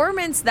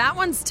 performance, that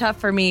one's tough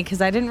for me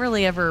because I didn't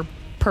really ever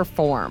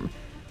perform.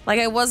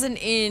 I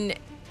wasn't in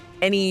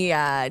any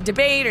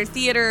debate or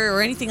theater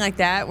or anything like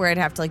that where I'd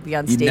have to be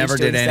on stage. You never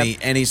did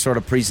any sort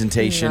of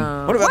presentation?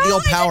 No. What about the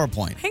old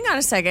PowerPoint? Hang on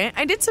a second.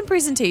 I did some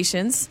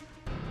presentations,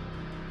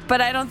 but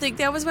I don't think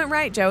they always went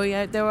right,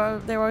 Joey. They were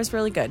always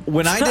really good.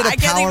 When I did a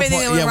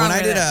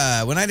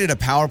PowerPoint, when I did a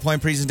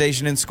PowerPoint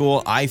presentation in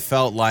school, I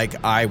felt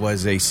like I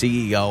was a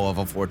CEO of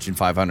a Fortune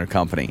 500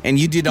 company. And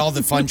you did all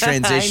the fun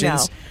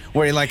transitions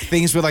where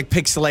things would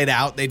pixelate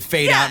out, they'd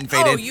fade out and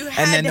fade in. You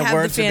had and then to the have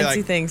words the fancy would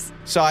be things.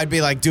 So I'd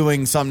be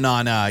doing something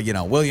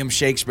on William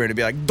Shakespeare to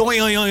be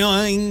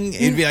doing.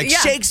 It'd be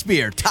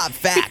Shakespeare, top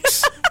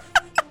facts.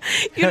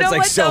 You know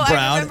what, so though?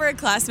 proud. I remember a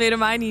classmate of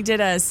mine, he did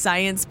a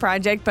science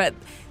project, but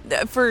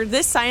for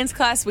this science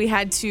class, we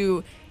had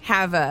to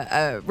have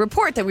a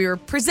report that we were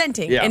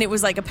presenting, and it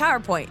was like a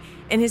PowerPoint.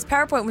 And his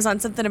PowerPoint was on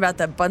something about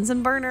the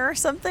Bunsen burner or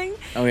something.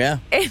 Oh, yeah?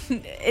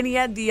 And he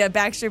had the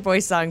Backstreet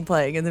Boys song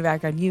playing in the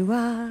background. You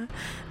are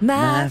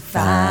my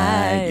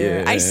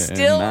fire. I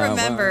still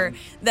remember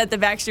that the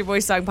Backstreet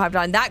Boys song popped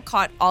on. That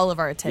caught all of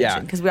our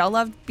attention because we all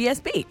loved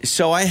BSB.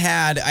 So I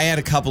had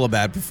a couple of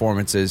bad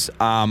performances.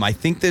 I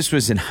think this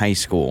was in high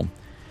school.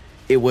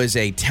 It was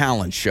a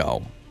talent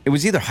show. It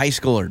was either high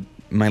school or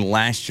my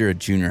last year at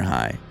junior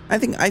high. I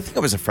think I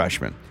was a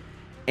freshman.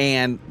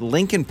 And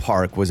Linkin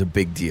Park was a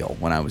big deal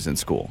when I was in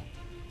school.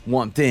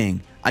 One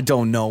thing, I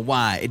don't know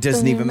why. It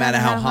doesn't even matter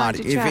how hard.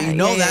 If you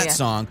know that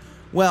song,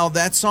 well,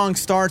 that song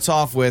starts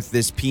off with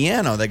this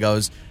piano that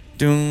goes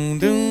doon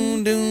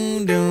doon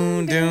doon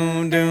doon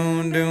doon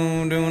doon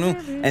doon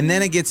doon, and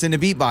then it gets into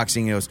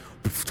beatboxing. It goes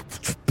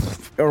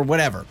or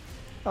whatever.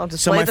 I'll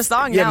just play the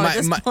song now at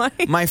this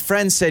point. My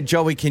friend said,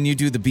 Joey, can you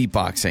do the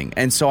beatboxing?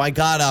 And so I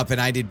got up and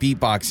I did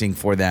beatboxing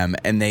for them,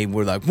 and they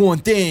were like, one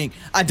thing,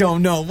 I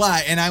don't know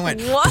why. And I went,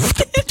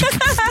 what?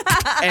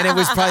 And it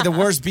was probably the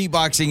worst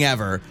beatboxing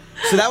ever.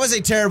 So that was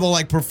a terrible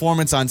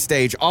performance on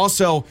stage.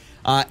 Also,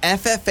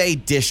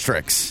 FFA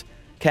districts.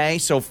 Okay,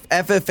 so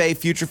FFA,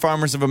 Future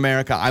Farmers of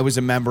America, I was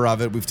a member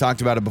of it. We've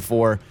talked about it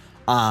before.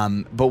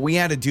 But we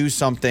had to do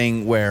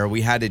something where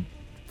we had to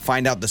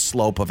find out the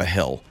slope of a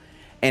hill.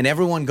 And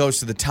everyone goes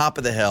to the top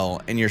of the hill,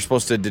 and you're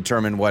supposed to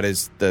determine what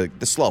is the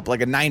slope,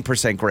 like a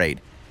 9%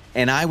 grade.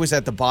 And I was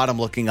at the bottom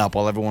looking up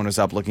while everyone was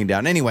up looking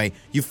down. Anyway,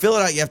 you fill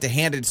it out. You have to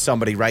hand it to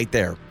somebody right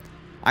there.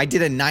 I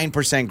did a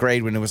 9%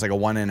 grade when it was like a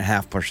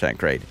 1.5%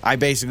 grade. I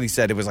basically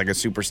said it was like a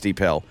super steep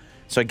hill.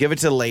 So I give it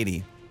to the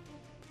lady.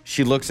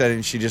 She looks at it,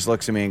 and she just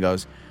looks at me and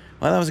goes,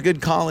 well, that was a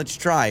good college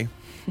try.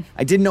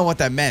 I didn't know what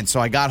that meant. So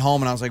I got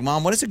home, and I was like,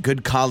 Mom, what does a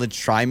good college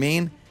try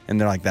mean? And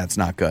they're like, that's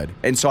not good.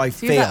 And so I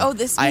failed. Thought,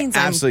 this means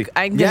I'm going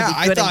to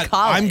be good in college.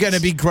 I'm going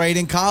to be great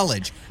in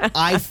college.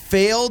 I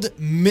failed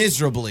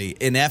miserably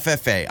in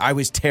FFA. I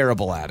was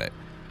terrible at it.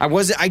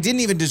 I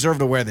didn't even deserve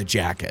to wear the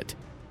jacket.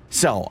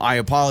 So I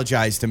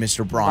apologize to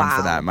Mr. Braun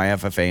for that, my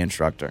FFA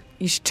instructor.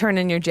 You should turn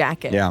in your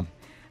jacket. Yeah.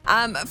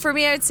 For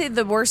me, I would say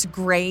the worst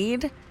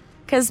grade,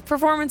 because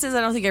performances,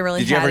 I don't think I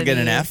really had. Did you ever get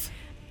an F?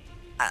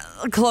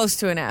 Close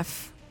to an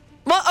F.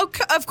 Well,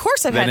 of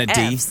course I've had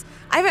Fs.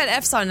 I've had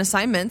Fs on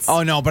assignments.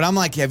 Oh, no, but I'm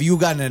like, have you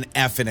gotten an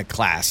F in a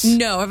class?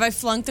 No. Have I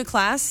flunked a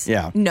class?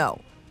 Yeah.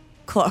 No.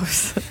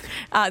 Close.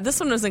 This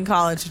one was in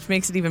college, which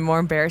makes it even more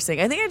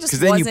embarrassing. I think I just because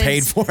then you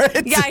paid for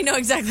it? Yeah, I know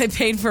exactly. I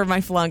paid for my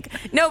flunk.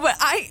 No, but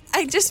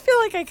I just feel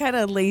like I kind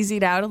of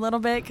lazied out a little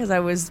bit because I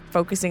was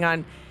focusing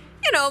on,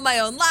 my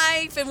own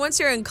life. And once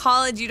you're in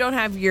college, you don't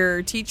have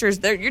your teachers.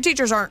 Your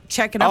teachers aren't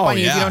checking up on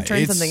you if you don't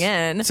turn something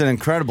in. It's an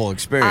incredible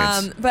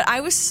experience. But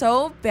I was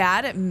so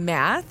bad at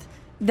math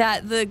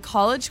that the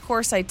college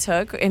course I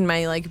took in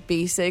my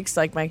basics,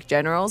 my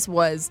generals,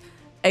 was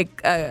a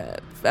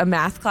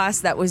math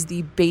class that was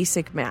the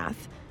basic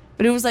math.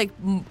 But it was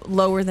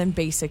lower than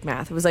basic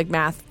math. It was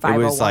math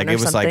 501 or something.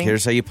 It was like,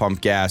 here's how you pump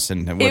gas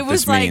and what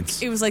this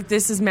means. It was like,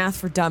 this is math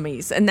for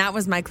dummies. And that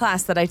was my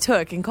class that I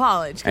took in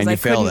college. And you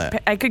failed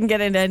it. I couldn't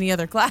get into any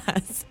other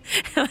class.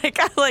 And I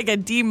got a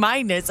D-.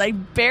 I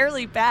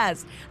barely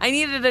passed. I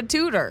needed a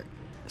tutor.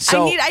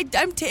 So,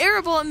 I'm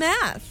terrible at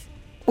math.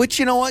 Which,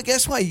 you know what?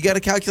 Guess what? You got a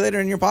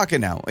calculator in your pocket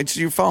now. It's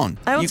your phone.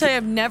 I will tell you,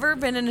 I've never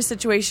been in a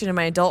situation in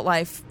my adult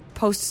life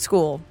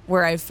post-school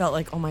where I felt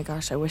like, oh my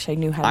gosh, I wish I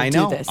knew how to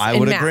do this. I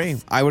would agree.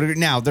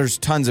 Now, there's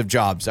tons of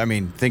jobs. I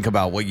mean, think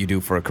about what you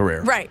do for a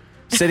career. Right.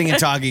 Sitting and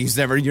talking is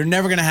you're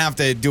never going to have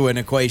to do an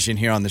equation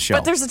here on the show.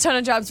 But there's a ton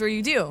of jobs where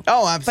you do.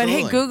 Oh,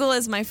 absolutely. But hey, Google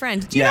is my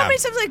friend. Do you know how many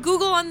times I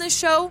Google on this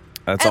show?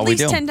 That's all we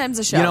do. At least 10 times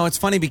a show. It's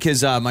funny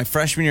because my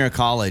freshman year of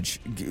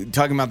college,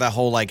 talking about that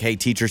whole hey,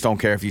 teachers don't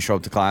care if you show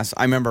up to class.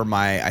 I remember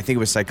I think it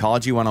was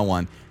Psychology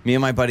 101, me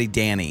and my buddy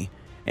Danny,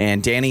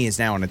 and Danny is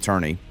now an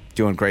attorney,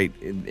 doing great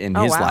in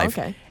his life.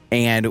 Okay.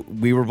 And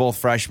we were both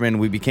freshmen.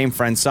 We became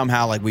friends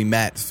somehow, we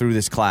met through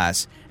this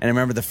class. And I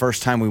remember the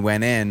first time we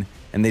went in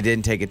and they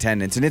didn't take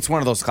attendance. And it's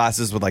one of those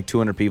classes with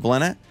 200 people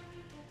in it.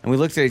 And we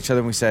looked at each other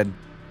and we said,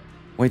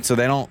 wait, so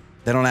they don't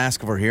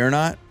ask if we're here or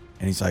not?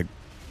 And he's like,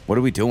 what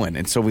are we doing?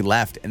 And so we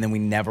left, and then we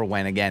never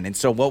went again. And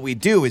so what we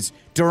do is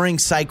during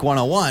Psych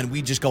 101,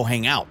 we just go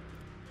hang out.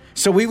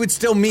 So we would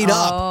still meet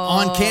up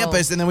on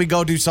campus, and then we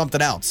go do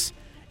something else.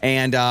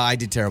 And I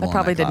did terrible. That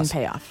probably in that didn't class.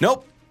 pay off.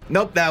 Nope.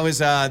 That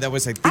was I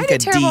think I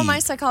did a terrible D. in my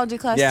psychology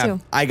class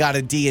too. I got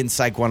a D in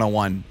Psych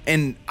 101,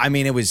 and I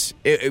mean it was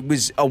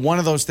one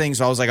of those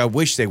things. I was like, I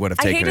wish they would have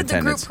taken attendance. I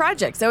hated the group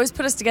projects. They always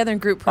put us together in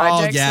group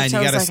projects. Oh yeah, and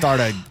you got to start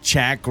a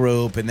chat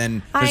group, and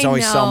then there's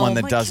always someone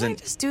that doesn't.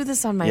 Can I just do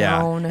this on my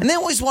own? And they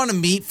always want to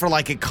meet for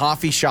at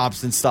coffee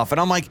shops and stuff,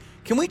 and I'm like,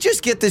 can we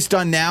just get this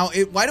done now?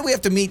 Why do we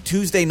have to meet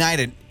Tuesday night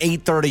at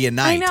 8:30 at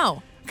night? I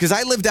know, because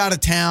I lived out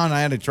of town.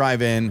 I had to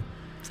drive in.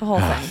 It's the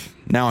whole thing.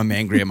 Now I'm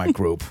angry at my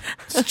group.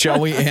 It's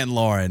Joey and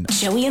Lauren.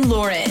 Joey and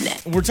Lauren.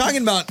 We're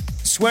talking about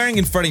swearing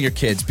in front of your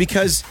kids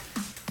because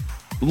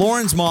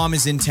Lauren's mom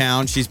is in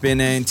town. She's been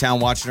in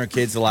town watching her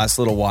kids the last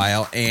little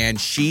while, and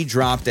she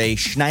dropped a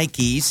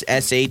Schnikes,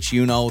 S-H,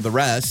 you know the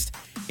rest,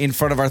 in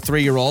front of our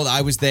 3-year-old.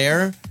 I was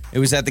there. It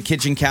was at the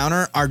kitchen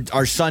counter.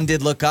 Our son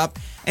did look up,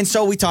 and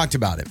so we talked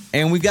about it.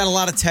 And we've got a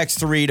lot of text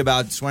to read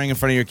about swearing in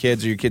front of your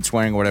kids or your kids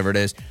swearing or whatever it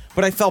is.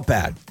 But I felt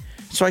bad.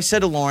 So I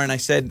said to Lauren,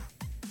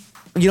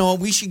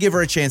 we should give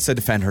her a chance to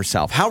defend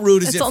herself. How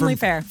rude is it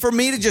fair. for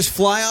me to just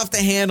fly off the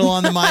handle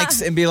on the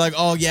mics and be like,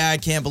 oh, yeah, I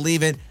can't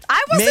believe it.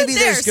 I wasn't Maybe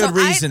there, there's good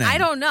reasoning. I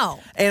don't know.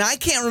 And I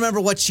can't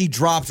remember what she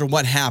dropped or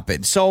what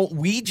happened. So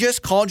we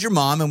just called your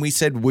mom and we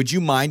said, would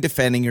you mind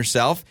defending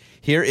yourself?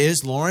 Here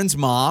is Lauren's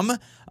mom.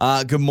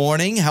 Good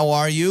morning. How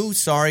are you?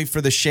 Sorry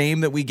for the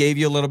shame that we gave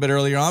you a little bit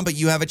earlier on, but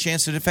you have a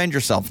chance to defend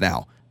yourself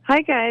now.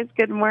 Hi, guys.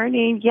 Good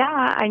morning. Yeah,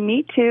 I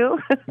need to.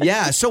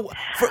 Yeah. So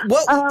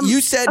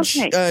you said,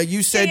 okay.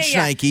 You said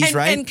Schnikes,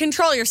 right? And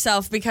control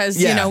yourself because,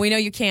 we know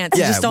you can't.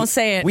 So just don't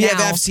say it We now.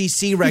 have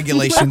FCC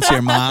regulations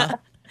here, Ma.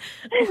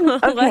 Okay.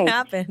 What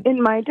happened?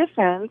 In my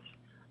defense,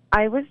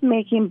 I was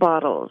making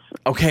bottles.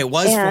 Okay, it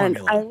was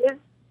formula.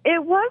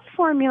 It was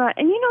formula.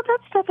 And, that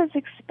stuff is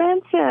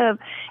expensive.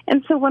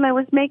 And so when I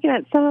was making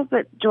it, some of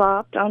it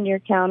dropped on your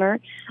counter.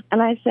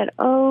 And I said,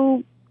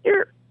 oh,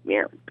 you're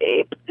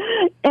babe.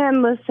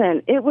 And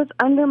listen, it was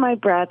under my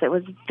breath. It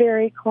was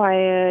very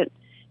quiet.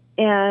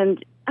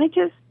 And I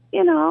just,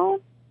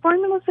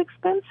 formula's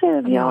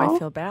expensive, y'all. Now I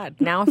feel bad.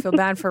 Now I feel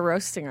bad for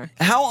roasting her.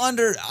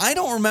 I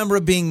don't remember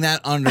it being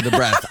that under the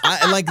breath.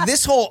 Like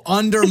this whole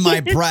under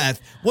my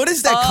breath, what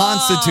does that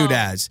constitute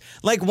as?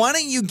 Like, why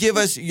don't you give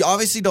us, you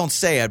obviously don't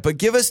say it, but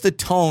give us the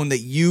tone that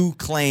you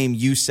claim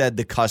you said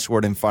the cuss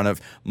word in front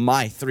of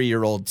my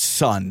 3-year-old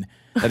son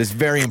that is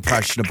very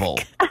impressionable.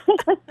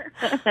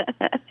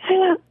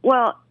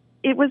 Well,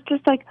 it was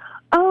just like,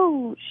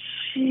 oh,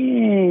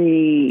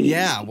 she.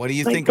 Yeah, what do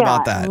you think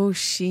about that? Oh,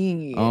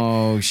 she.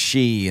 Oh,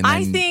 she. And then,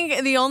 I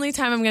think the only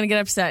time I'm going to get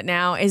upset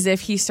now is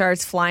if he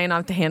starts flying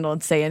off the handle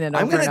and saying it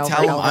over and over.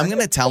 I'm going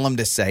to tell him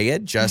to say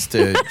it just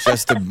to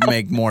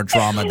make more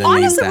drama than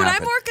honestly, needs to when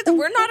happen. I'm working,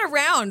 we're not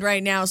around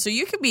right now, so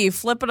you could be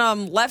flipping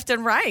them left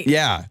and right.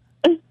 Yeah.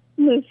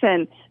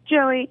 Listen,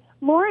 Joey,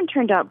 Lauren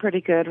turned out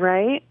pretty good,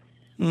 right?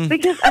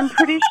 Because I'm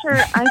pretty sure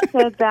I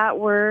said that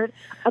word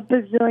a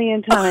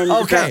bazillion times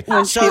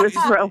when she was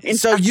growing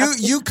So up.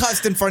 you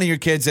cussed in front of your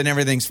kids and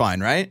everything's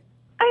fine, right?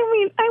 I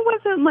mean, I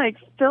wasn't like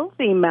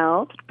filthy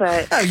mouthed,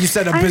 but you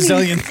said a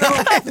bazillion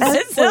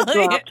times.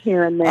 Dropped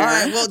here and there. All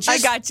right, well, I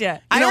got you.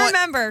 I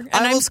remember, and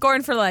I'm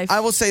scoring for life.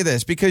 I will say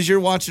this, because you're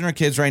watching our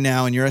kids right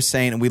now and you're a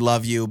saint and we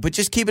love you, but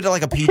just keep it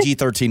like a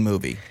PG-13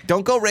 movie.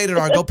 Don't go rated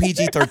R, go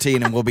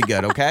PG-13 and we'll be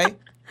good, okay?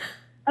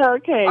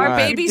 Okay. Our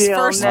baby's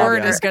first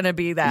word is going to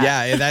be that.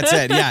 Yeah, that's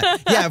it.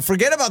 Yeah.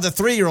 Forget about the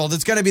 3-year-old.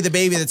 It's going to be the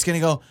baby that's going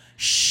to go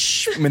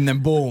shh, and then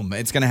boom,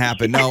 it's going to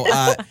happen. No,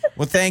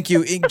 well, thank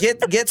you.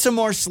 Get some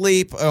more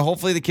sleep.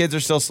 Hopefully the kids are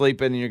still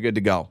sleeping and you're good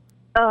to go.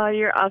 Oh,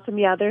 you're awesome.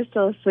 Yeah, they're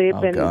still asleep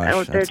and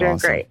they're doing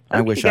great.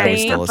 I wish I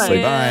was still asleep.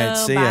 you. All right,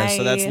 see ya. Bye.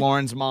 So that's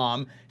Lauren's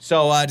mom.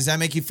 So does that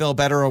make you feel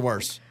better or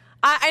worse?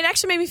 It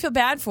actually made me feel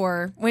bad for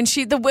her when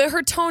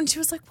her tone. She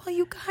was like, "Well,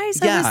 you guys,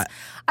 Yeah.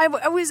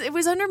 it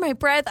was under my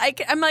breath."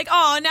 I'm like,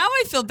 "Oh, now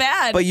I feel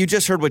bad." But you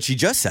just heard what she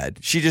just said.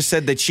 She just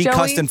said that she Joey,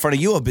 cussed in front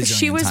of you a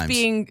bazillion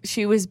times.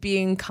 She was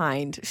being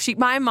kind.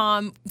 My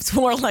mom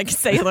swore like a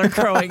sailor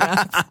growing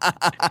up.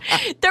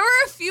 There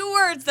were a few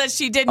words that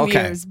she didn't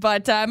use,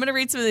 but I'm going to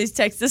read some of these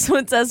texts. This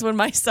one says, "When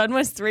my son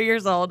was 3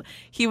 years old,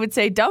 he would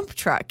say dump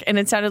truck, and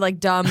it sounded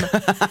like dumb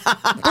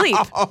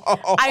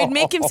bleep. I'd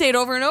make him say it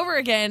over and over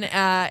again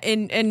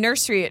in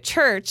nursery at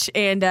church,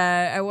 and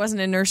I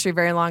wasn't in nursery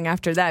very long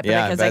after that.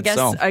 Because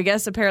I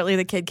guess apparently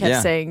the kid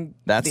kept saying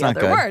that's the not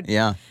other good. word.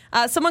 Yeah.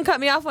 Someone cut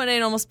me off one day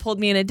and almost pulled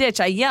me in a ditch.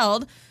 I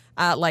yelled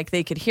like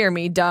they could hear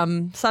me,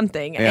 dumb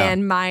something,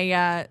 and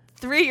my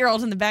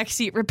 3-year-old in the back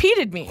seat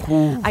repeated me.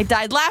 I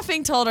died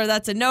laughing, told her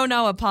that's a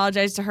no-no,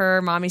 apologized to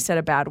her. Mommy said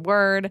a bad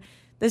word.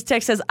 This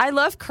text says, I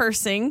love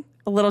cursing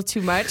a little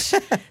too much,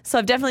 so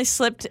I've definitely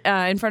slipped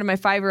in front of my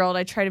 5-year-old.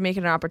 I try to make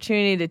it an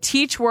opportunity to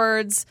teach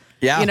words.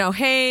 Yeah. You know,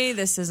 hey,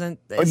 this isn't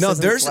what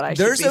there's I a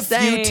should be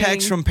saying. few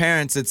texts from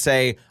parents that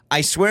say,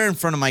 I swear in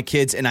front of my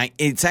kids, and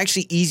it's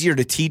actually easier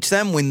to teach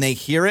them when they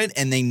hear it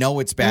and they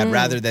know it's bad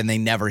rather than they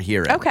never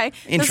hear it. Okay.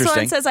 Interesting. This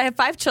one says, I have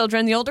 5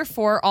 children. The older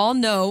 4 all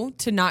know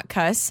to not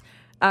cuss,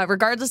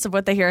 regardless of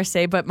what they hear us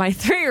say. But my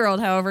 3-year-old,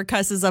 however,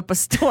 cusses up a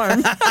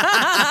storm.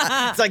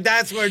 It's like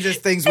that's where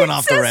just things went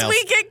off the rails.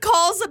 We get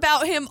calls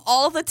about him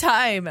all the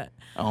time.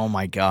 Oh,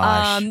 my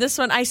gosh. This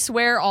one, I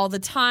swear all the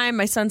time.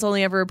 My son's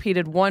only ever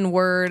repeated one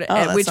word, Oh,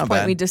 at that's which not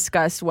point bad. we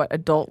discussed what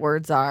adult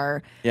words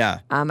are. Yeah.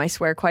 I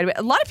swear quite a bit.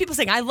 A lot of people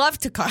saying, I love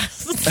to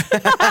cuss.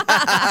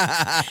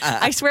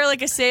 I swear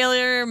like a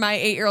sailor. My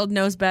 8-year-old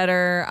knows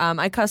better.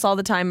 I cuss all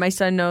the time. My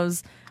son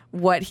knows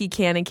what he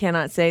can and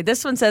cannot say.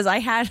 This one says, I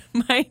had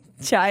my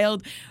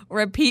child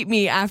repeat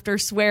me after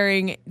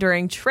swearing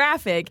during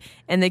traffic,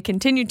 and they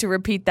continued to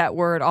repeat that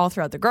word all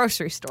throughout the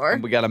grocery store.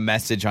 We got a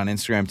message on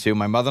Instagram, too.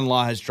 My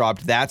mother-in-law has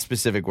dropped that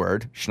specific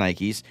word,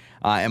 shnikes,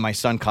 and my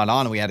son caught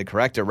on, and we had to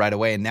correct it right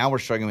away, and now we're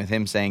struggling with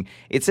him saying,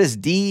 it says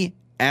D****.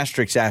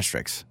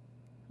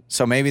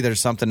 So maybe there's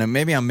something, and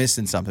maybe I'm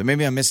missing something.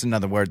 Maybe I'm missing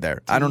another word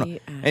there. I don't know.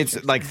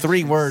 It's like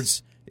 3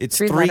 words. It's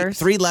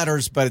three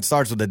letters, but it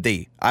starts with a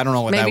D. I don't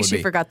know what that would be. Maybe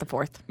she forgot the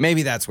 4th.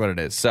 Maybe that's what it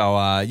is.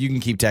 So you can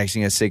keep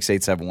texting us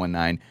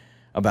 68719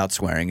 about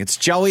swearing. It's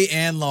Joey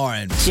and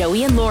Lauren.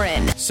 Joey and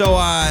Lauren. So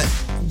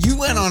you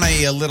went on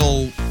a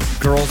little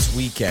girls'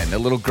 weekend, a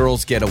little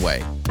girls' getaway.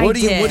 What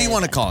do you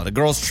want to call it? A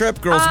girls' trip,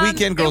 girls'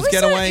 weekend, girls'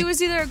 getaway? It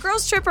was either a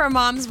girls' trip or a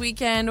mom's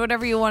weekend,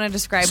 whatever you want to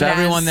describe it as. So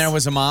everyone there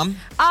was a mom?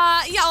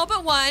 Yeah, all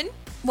but one.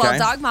 Well, Okay.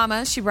 dog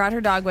mama, she brought her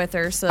dog with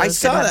her. So I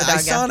it's good to saw have that. the I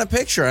dog saw out. in a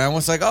picture, and I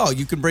was like, oh,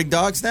 you can bring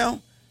dogs now?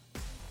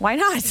 Why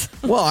not?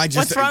 Well, I just...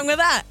 What's wrong with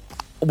that?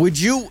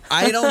 Would you...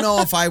 I don't know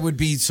if I would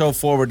be so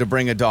forward to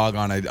bring a dog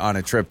on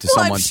a trip to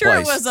someone's place.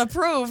 I'm sure it was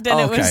approved, and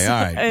it was... Okay,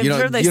 all right. I'm You don't,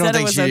 sure they you don't said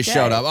think it was she okay. just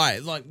showed up. All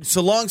right. Look,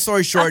 so long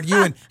story short,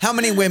 you and... How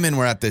many women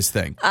were at this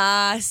thing?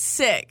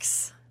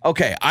 6.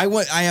 Okay,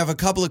 I have a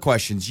couple of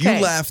questions. You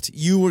Okay. left.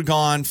 You were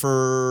gone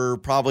for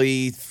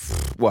probably,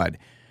 what,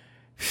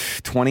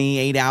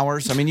 28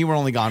 hours? I mean, you were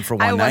only gone for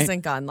one I night.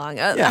 wasn't gone long.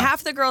 Yeah.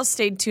 Half the girls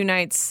stayed 2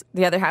 nights.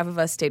 The other half of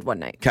us stayed 1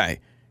 night. Okay,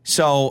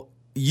 so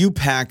you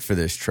packed for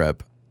this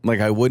trip like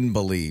I wouldn't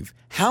believe.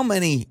 How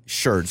many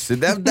shirts?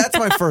 That's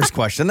my first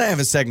question. Then I have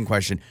a second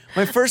question.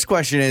 My first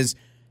question is,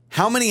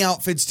 How many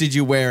outfits did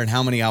you wear and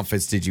how many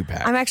outfits did you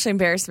pack? I'm actually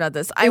embarrassed about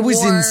this. It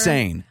was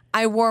insane.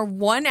 I wore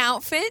one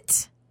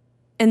outfit,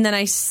 and then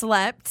I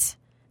slept,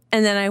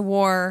 and then I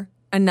wore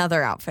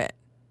another outfit.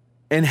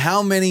 And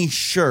how many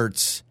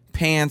shirts,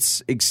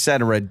 pants,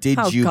 etc.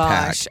 did you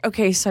pack?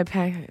 Okay, so I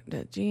packed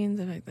the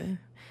jeans.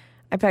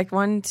 I packed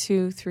 1,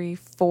 2, 3,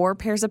 4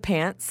 pairs of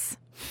pants.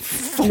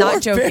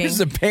 Not joking. 4 pairs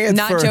of pants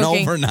Not for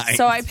joking. an overnight.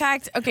 So I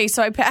packed.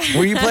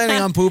 Were you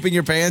planning on pooping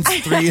your pants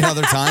 3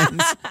 other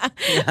times?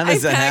 How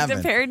does that happen? I packed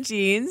a pair of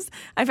jeans.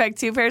 I packed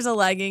 2 pairs of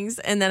leggings,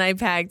 and then I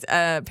packed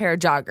a pair of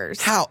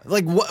joggers. How?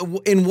 Like,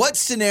 in what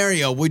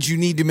scenario would you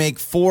need to make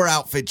 4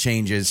 outfit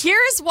changes?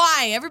 Here's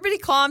why. Everybody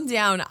calm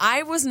down.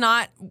 I was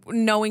not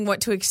knowing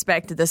what to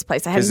expect at this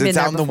place. I hadn't been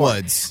there before. Because it's out in the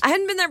woods. I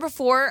hadn't been there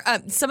before.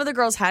 Some of the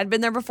girls had been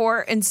there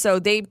before, and so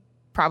they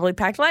probably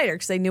packed lighter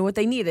because they knew what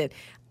they needed.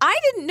 I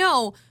didn't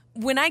know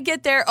when I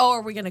get there,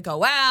 are we going to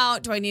go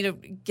out? Do I need to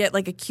get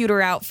like a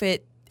cuter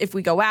outfit if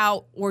we go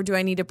out? Or do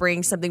I need to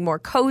bring something more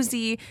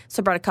cozy?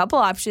 So I brought a couple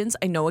options.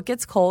 I know it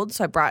gets cold,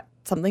 so I brought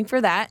something for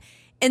that.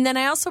 And then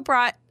I also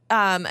brought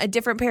a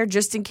different pair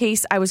just in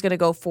case I was going to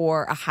go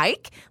for a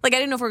hike. Like I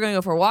didn't know if we were going to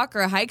go for a walk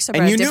or a hike, so I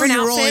brought a different outfit. And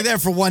you knew you were only there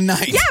for one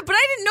night. Yeah, but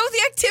I didn't know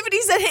the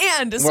activities at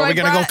hand. Well, are we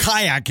going to go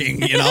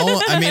kayaking, you know?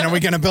 I mean, are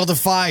we going to build a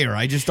fire?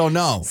 I just don't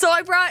know. So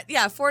I brought,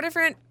 4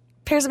 different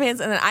pairs of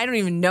pants, and then I don't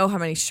even know how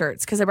many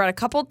shirts because I brought a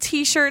couple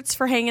T-shirts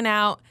for hanging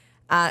out.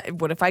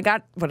 What if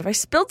I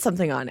spilled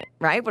something on it,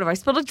 right? What if I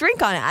spilled a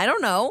drink on it? I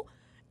don't know.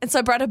 And so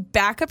I brought a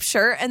backup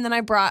shirt, and then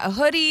I brought a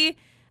hoodie,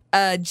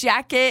 a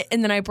jacket,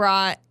 and then I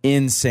brought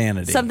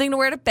insanity, something to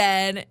wear to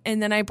bed,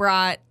 and then I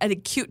brought a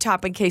cute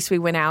top in case we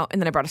went out, and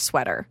then I brought a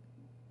sweater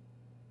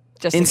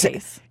just in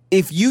case.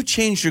 If you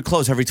changed your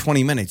clothes every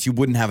 20 minutes, you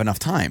wouldn't have enough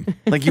time.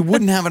 Like, you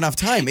wouldn't have enough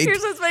time. Here's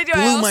what I do.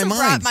 I also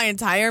brought my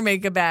entire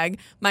makeup bag,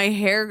 my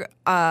hair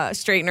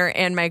straightener,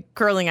 and my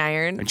curling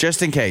iron.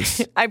 Just in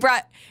case. I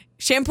brought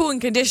shampoo and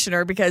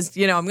conditioner because,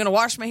 I'm going to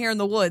wash my hair in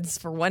the woods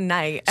for one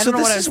night. I don't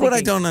know what I was what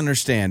I don't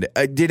understand.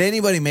 Did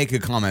anybody make a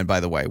comment,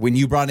 by the way, when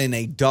you brought in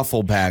a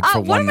duffel bag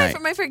for one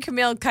night? My friend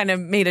Camille kind of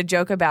made a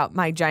joke about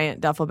my giant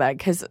duffel bag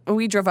because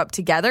we drove up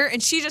together,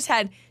 and she just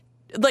had...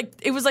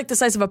 it was like the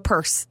size of a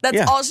purse.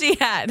 That's all she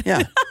had.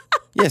 Yeah.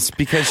 Yes,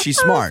 because she's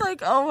smart. I was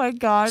like, oh my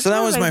gosh. So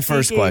that was my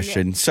first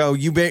question. So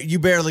you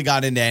barely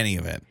got into any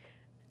of it.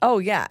 Oh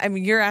yeah. I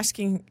mean, you're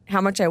asking how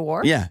much I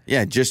wore? Yeah.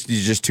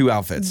 Just 2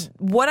 outfits.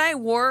 What I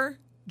wore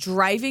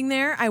driving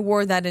there, I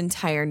wore that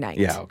entire night.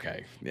 Yeah.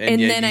 Okay.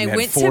 And then I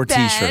went to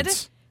bed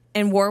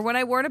and wore what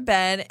I wore to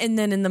bed, and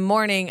then in the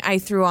morning I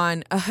threw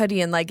on a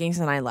hoodie and leggings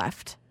and I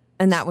left.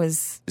 And that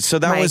was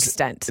my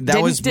extent.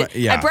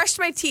 I brushed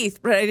my teeth,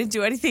 but I didn't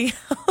do anything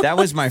else. That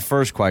was my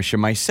first question.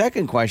 My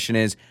second question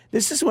is,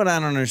 this is what I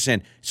don't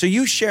understand. So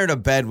you shared a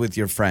bed with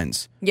your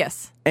friends.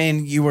 Yes.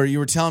 And you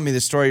were telling me the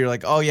story. You're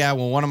like, oh, yeah,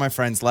 well, one of my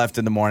friends left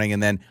in the morning.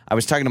 And then I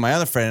was talking to my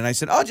other friend, and I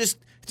said, oh, just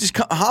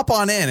hop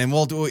on in, and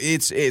we'll do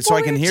it so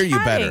I can hear you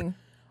better.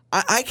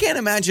 I can't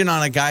imagine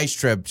on a guy's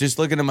trip just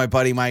looking at my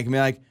buddy Mike and be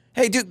like,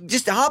 hey, dude,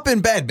 just hop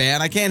in bed,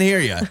 man. I can't hear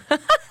you.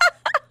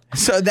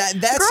 So that's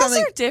girls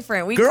something. Are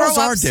different. We girls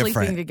grow up are different.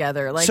 Sleeping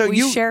together. Like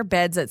we share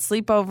beds at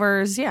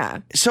sleepovers. Yeah.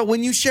 So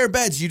when you share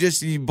beds,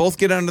 you both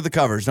get under the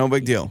covers. No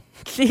big deal.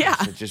 Yeah.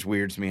 It just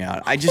weirds me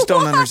out. I just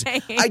don't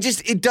understand.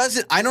 It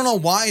doesn't. I don't know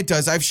why it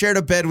does. I've shared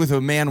a bed with a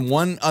man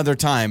one other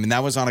time, and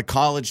that was on a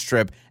college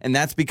trip, and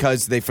that's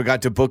because they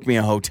forgot to book me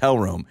a hotel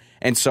room,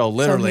 and so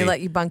literally he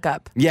let you bunk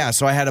up. Yeah.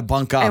 So I had to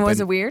bunk up. And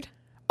was it weird?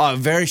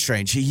 Very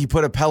strange. He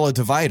put a pillow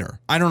divider.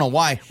 I don't know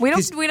why. We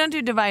don't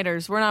do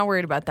dividers. We're not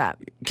worried about that.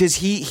 Because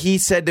he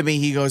said to me,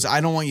 he goes,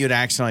 I don't want you to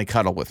accidentally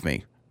cuddle with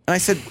me. And I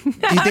said, do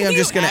you think I'm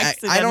just going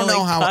to... I don't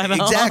know how...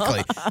 Cuddle?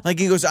 Exactly. Like,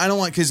 he goes, I don't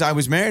want... Because I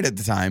was married at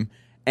the time.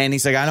 And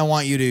he's like, I don't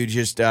want you to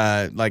just,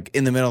 like,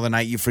 in the middle of the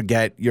night, you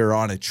forget you're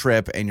on a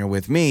trip and you're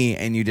with me,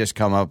 and you just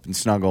come up and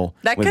snuggle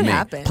with me. That could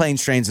happen.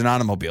 Planes, Trains, and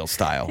Automobile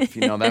style, if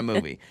you know that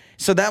movie.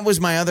 So that was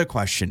my other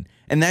question.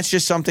 And that's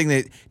just something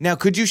that... Now,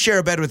 could you share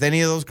a bed with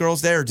any of those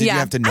girls there, or did you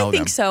have to know them? I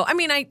think so. I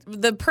mean,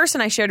 the person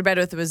I shared a bed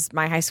with was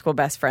my high school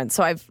best friend,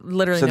 so I've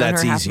literally known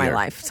her half my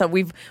life. So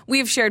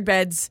we've shared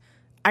beds,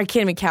 I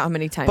can't even count how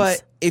many times.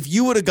 But if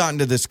you would have gotten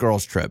to this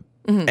girl's trip,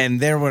 and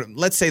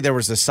let's say there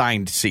was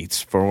assigned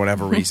seats for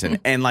whatever reason,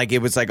 and like it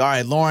was like, all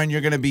right, Lauren,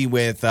 you're going to be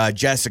with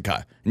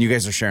Jessica, and you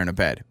guys are sharing a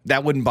bed.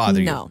 That wouldn't bother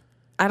you? No.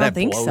 I don't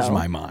think so. That blows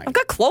my mind. I've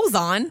got clothes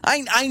on.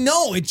 I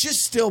know. It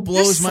just still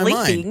blows my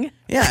mind.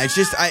 Yeah, it's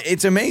just,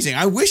 it's amazing.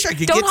 I wish I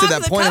could get to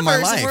that point in my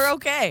life. We're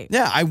okay.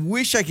 Yeah, I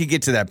wish I could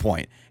get to that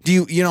point.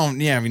 You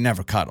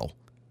never cuddle.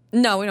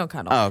 No, we don't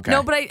cuddle. Oh, okay.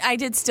 No, but I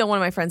did steal one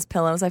of my friend's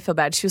pillows. I feel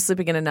bad. She was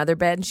sleeping in another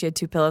bed, and she had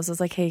 2 pillows. I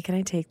was like, hey, can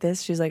I take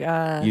this? She was like,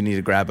 You need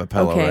to grab a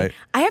pillow, okay. Right?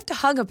 I have to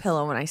hug a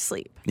pillow when I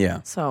sleep. Yeah.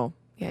 So,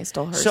 yeah, I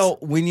stole hers. So,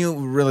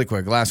 really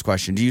quick, last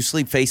question. Do you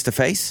sleep face to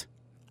face?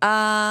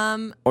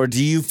 Or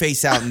do you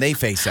face out and they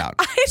face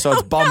out? So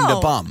it's bum to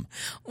bum.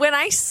 When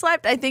I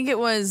slept, I think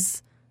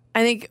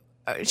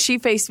she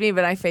faced me,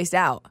 but I faced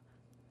out.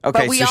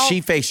 Okay, so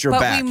she faced your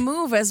back. But we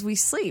move as we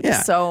sleep.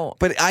 Yeah. So,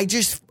 but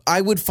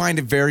I would find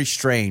it very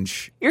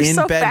strange You're in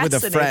so bed with a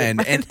fascinated friend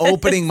by and this.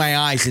 opening my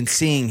eyes and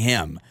seeing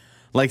him.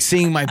 Like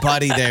seeing my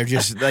buddy there,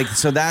 just like,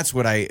 so that's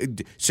what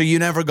so you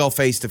never go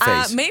face to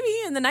face. maybe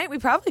in the night we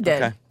probably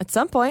did. Okay. At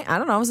some point. I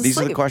don't know. I was asleep.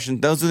 These are the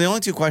questions. Those are the only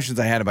 2 questions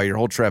I had about your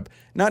whole trip.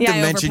 Not Yeah, to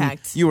I mention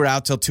overpacked. you were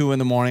out till 2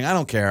 a.m. I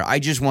don't care. I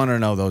just want to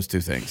know those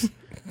 2 things.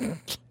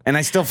 And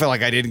I still feel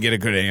like I didn't get a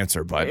good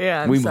answer, but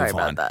Yeah, I'm we sorry move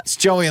about on. that. It's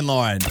Joey and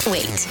Lauren.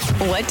 Wait,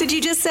 what did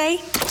you just say?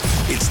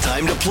 It's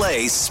time to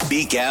play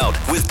Speak Out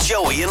with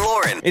Joey and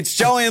Lauren. It's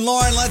Joey and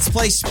Lauren. Let's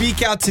play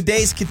Speak Out.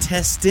 Today's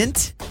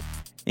contestant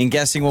in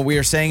guessing what we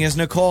are saying is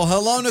Nicole.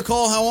 Hello,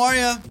 Nicole. How are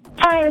you?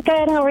 Hi,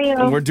 good. How are you?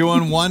 We're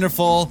doing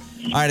wonderful. All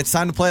right, it's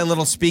time to play a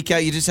little Speak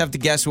Out. You just have to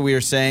guess what we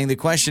are saying. The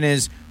question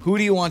is, who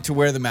do you want to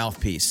wear the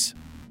mouthpiece?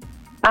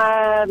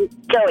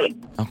 Joey.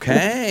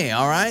 Okay,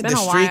 all right. Been The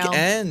a streak while.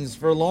 ends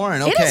for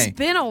Lauren. Okay. It has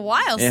been a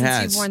while since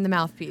has. you've worn the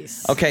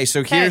mouthpiece. Okay,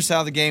 so here's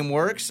how the game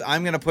works.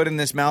 I'm going to put in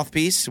this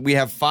mouthpiece. We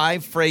have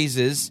 5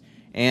 phrases,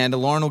 and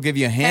Lauren will give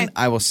you a hint.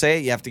 Okay. I will say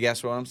it. You have to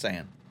guess what I'm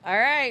saying. All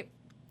right.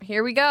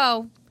 Here we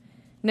go.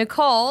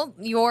 Nicole,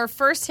 your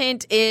first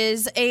hint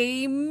is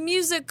a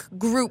music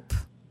group.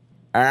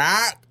 Anything?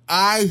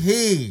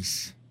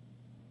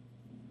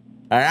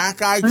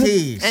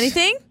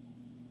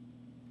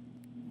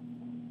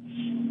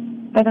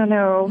 I don't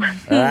know.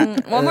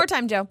 One more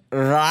time, Joe.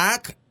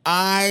 Rock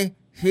I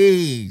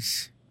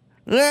he's.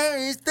 Where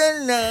is the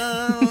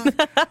love?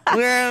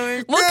 Where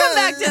is We'll come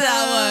back to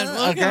that one.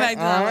 We'll come back to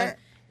that one.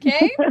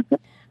 Okay.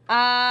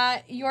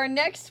 Your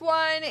next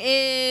one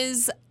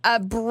is a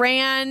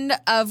brand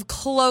of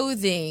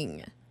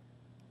clothing.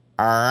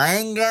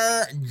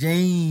 Wrangler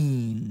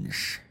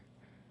jeans.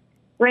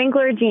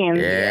 Wrangler jeans.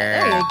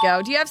 There you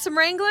go. Do you have some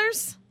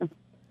Wranglers?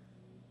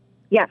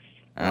 Yes.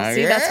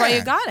 See, that's why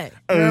you got it.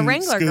 You're a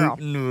Wrangler girl.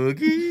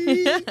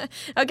 Noogie.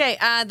 Okay,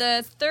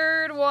 the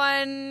third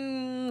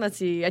one, let's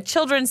see, a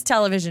children's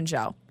television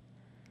show.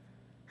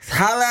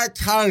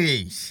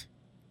 Teletubbies.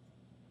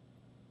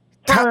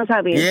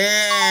 Teletubbies.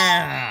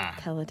 Yeah.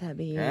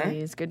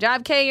 Teletubbies. Good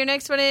job, Kay. Your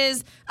next one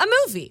is a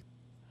movie.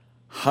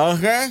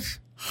 Hocus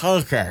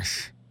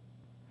Hocus.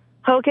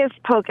 Hocus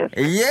Pocus.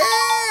 Yeah.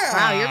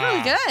 Wow, you're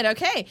really good.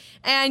 Okay.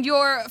 And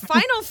your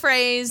final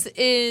phrase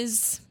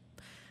is...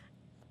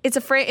 It's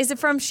a phrase. Is it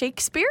from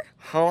Shakespeare?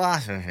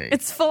 Philosophy.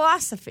 It's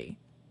philosophy.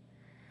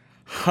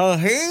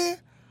 Hoo-hee,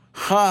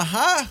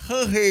 ha-ha,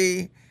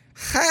 hoo-hee,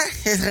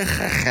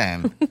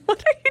 ha-ha-ha-ha.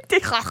 What are you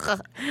doing?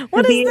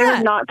 What To be is or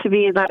that? not to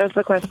be, that is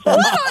the question. What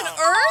on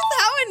earth?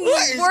 How in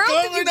What is the world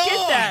did you going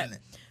get that? on?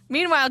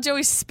 Meanwhile,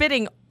 Joey's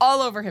spitting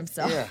all over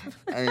himself.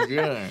 I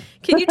do.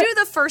 Can you do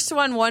the first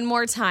one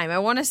more time? I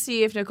want to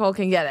see if Nicole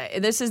can get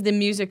it. This is the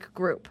music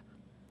group.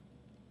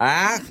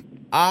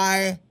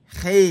 Black-eyed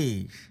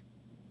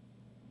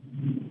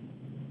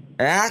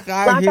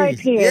Black-eyed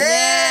peas.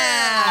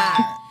 Yeah.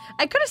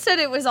 I could have said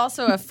it was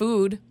also a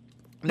food,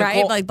 right?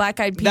 Nicole, Like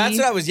black-eyed peas. That's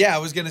what I was. Yeah, I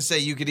was gonna say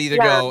you could either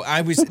go.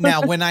 I was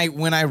now when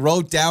I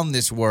wrote down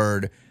this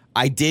word,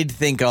 I did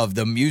think of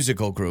the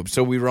musical group,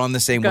 so we were on the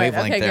same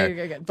wavelength there.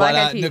 Good. But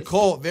Black-eyed peas.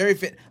 Nicole, very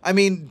fit. I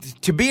mean,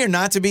 to be or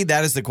not to be,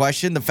 that is the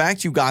question. The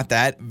fact you got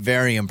that,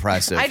 very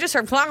impressive. I just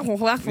heard blah, blah,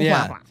 blah, blah,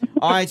 Yeah. blah.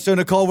 All right, so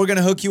Nicole, we're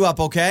gonna hook you up,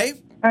 okay?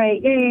 All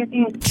right.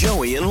 Yeah.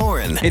 Joey and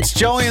Lauren. It's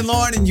Joey and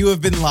Lauren, and you have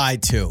been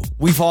lied to.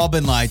 We've all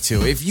been lied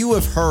to. If you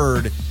have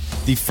heard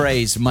the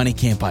phrase, money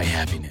can't buy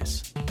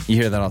happiness, you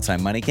hear that all the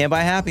time. Money can't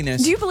buy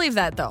happiness. Do you believe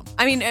that, though?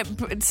 I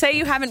mean, say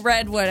you haven't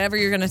read whatever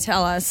you're going to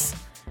tell us.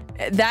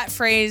 That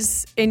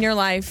phrase in your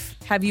life,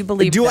 have you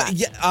believed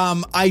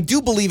that? I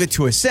do believe it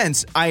to a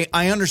sense. I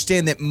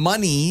understand that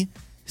money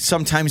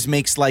sometimes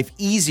makes life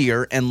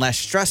easier and less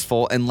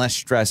stressful, and less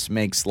stress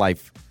makes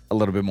life a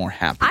little bit more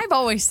happy. I've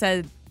always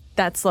said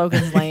that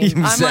slogan's lame. You've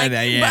I'm said like,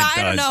 that, yeah, but it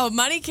I don't does. know.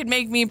 Money can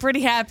make me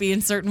pretty happy in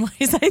certain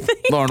ways, I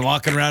think. Lauren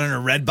walking around in her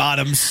red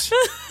bottoms,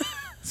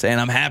 saying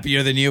I'm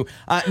happier than you.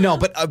 No,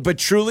 but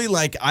truly,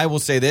 like, I will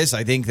say this: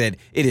 I think that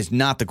it is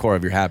not the core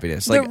of your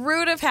happiness. Like, the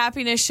root of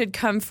happiness should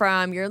come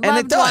from your it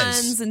loved does.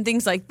 ones and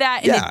things like that.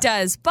 And Yeah. it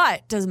does.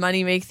 But does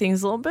money make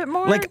things a little bit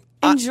more Like,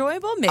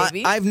 enjoyable?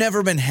 Maybe. I've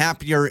never been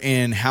happier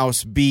in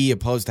house B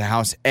opposed to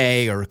house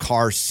A, or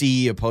car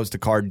C opposed to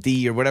car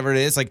D, or whatever it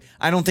is. Like,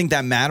 I don't think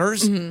that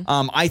matters.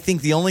 I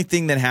think the only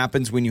thing that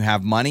happens when you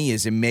have money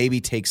is it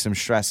maybe takes some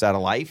stress out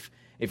of life.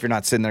 If you're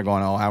not sitting there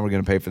going, oh, how are we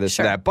going to pay for this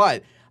or that?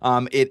 But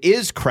it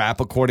is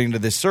crap, according to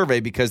this survey,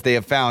 because they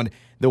have found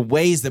the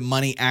ways that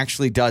money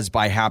actually does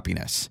buy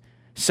happiness.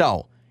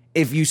 So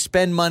if you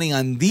spend money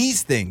on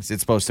these things,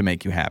 it's supposed to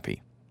make you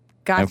happy.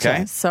 Gotcha.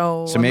 Okay.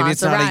 So maybe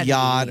it's not a Maserati,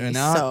 yacht or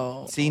not.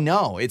 So See,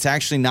 no, it's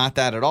actually not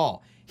that at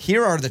all.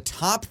 Here are the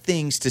top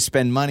things to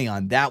spend money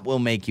on that will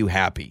make you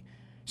happy.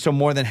 So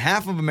more than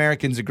half of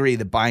Americans agree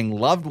that buying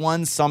loved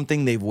ones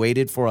something they've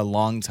waited for a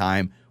long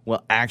time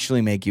will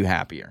actually make you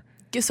happier.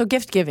 So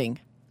gift giving.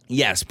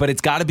 Yes, but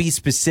it's got to be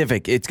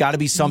specific. It's got to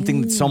be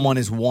something that someone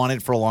has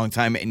wanted for a long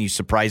time, and you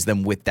surprise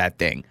them with that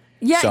thing.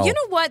 Yeah, so, you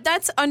know what?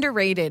 That's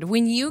underrated.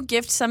 When you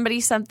gift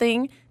somebody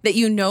something that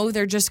you know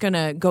they're just going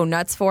to go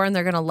nuts for and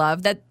they're going to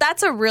love,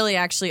 that's a really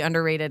actually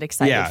underrated,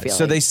 excited feeling.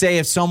 So they say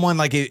if someone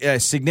like a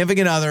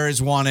significant other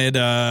has wanted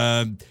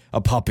a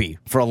puppy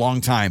for a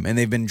long time and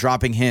they've been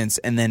dropping hints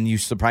and then you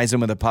surprise them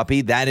with a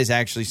puppy, that is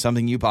actually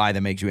something you buy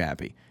that makes you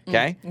happy.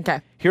 Okay?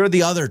 Okay. Here are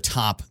the other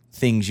top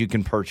things you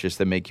can purchase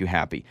that make you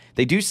happy.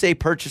 They do say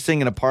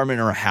purchasing an apartment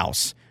or a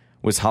house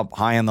was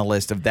high on the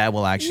list of that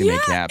will actually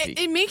make you happy.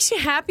 It makes you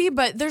happy,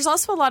 but there's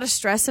also a lot of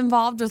stress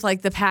involved with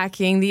like the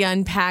packing, the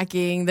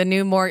unpacking, the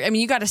new mortgage. I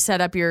mean, you got to set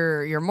up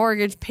your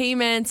mortgage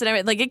payments and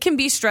everything. Like it can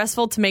be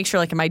stressful to make sure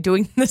like, am I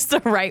doing this the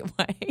right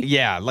way?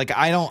 Yeah, like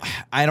I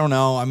don't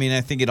know. I mean,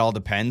 I think it all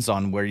depends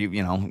on where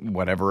you know,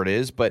 whatever it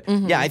is. But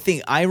yeah,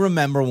 I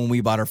remember when we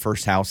bought our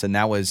first house and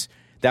that was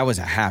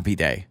a happy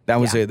day.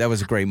 That was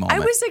a great moment.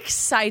 I was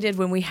excited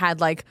when we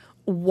had like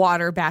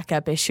water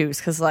backup issues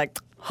because like,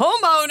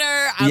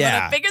 homeowner, I'm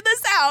going to figure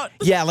this out.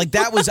 Yeah, like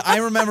that was, I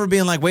remember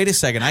being like, wait a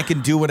second, I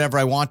can do whatever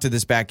I want to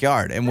this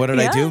backyard. And what did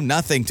I do?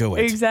 Nothing to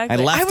it.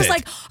 Exactly. I was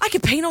like, I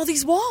could paint all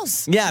these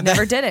walls. Yeah.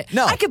 Never did it.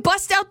 No. I could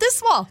bust out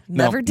this wall.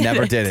 Never did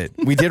it.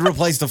 We did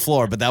replace the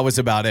floor, but that was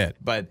about it.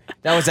 But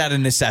that was out of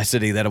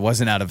necessity, that it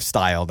wasn't out of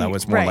style. That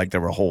was more like there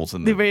were holes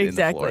in the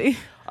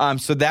floor.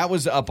 So that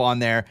was up on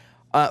there.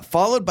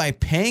 Followed by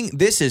paying,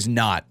 this is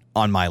not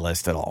on my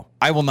list at all.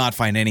 I will not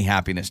find any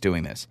happiness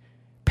doing this.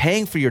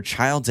 Paying for your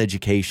child's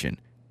education,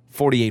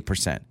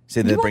 48%.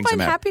 Say that you brings won't find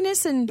them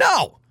happiness in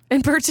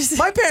purchasing.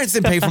 My parents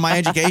didn't pay for my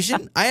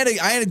education. I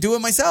had to do it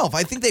myself.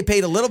 I think they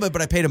paid a little bit,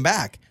 but I paid them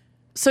back.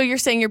 So you're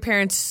saying your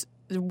parents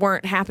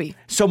weren't happy?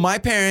 So my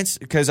parents,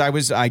 because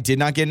I did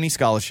not get any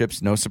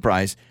scholarships, no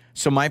surprise.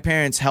 So my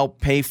parents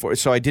helped pay for it.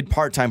 So I did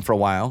part-time for a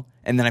while,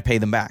 and then I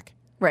paid them back.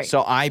 Right.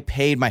 So I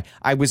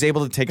was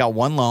able to take out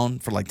one loan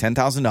for like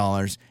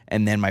 $10,000,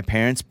 and then my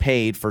parents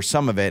paid for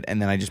some of it,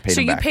 and then I just paid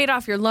them back. So you paid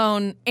off your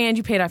loan, and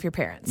you paid off your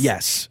parents?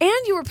 Yes. And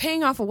you were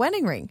paying off a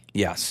wedding ring?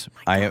 Yes.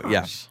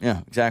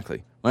 Yeah,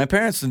 exactly. My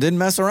parents didn't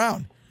mess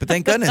around, but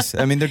thank goodness.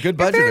 I mean, they're good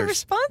budgeters. You're very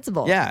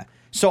responsible. Yeah.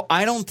 So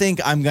I don't think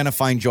I'm going to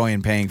find joy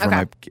in paying for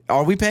my...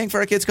 Are we paying for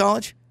our kids'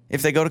 college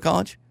if they go to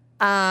college?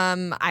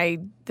 I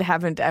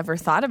haven't ever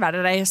thought about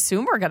it. I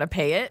assume we're going to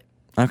pay it.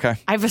 Okay.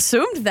 I've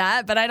assumed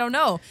that, but I don't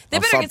know. They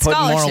better start get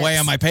scholarships. Putting more away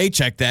on my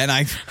paycheck then.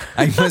 I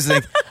was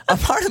like, a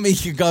part of me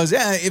goes,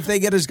 yeah, if they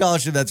get a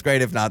scholarship, that's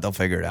great. If not, they'll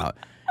figure it out.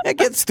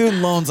 Get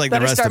student loans like the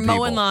rest of people. Better start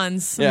mowing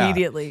lawns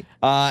immediately.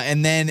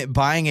 And then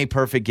buying a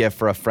perfect gift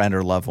for a friend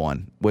or loved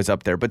one was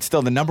up there. But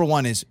still, the number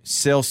one is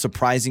still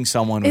surprising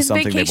someone with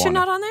something they wanted. Is vacation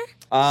not on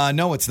there?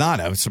 No, it's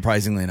not,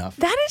 surprisingly enough.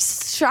 That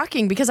is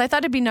shocking because I thought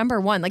it'd be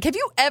number one. Like, have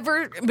you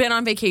ever been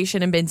on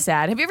vacation and been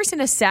sad? Have you ever seen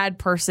a sad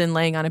person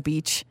laying on a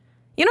beach?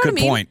 You know what I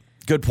mean?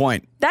 Good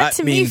point. That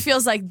to me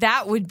feels like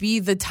that would be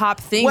the top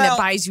thing that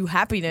buys you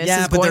happiness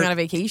is going on a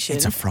vacation.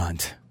 It's a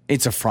front.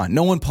 It's a front.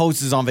 No one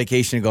poses on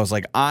vacation and goes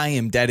like, I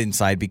am dead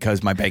inside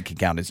because my bank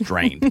account is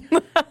drained.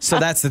 So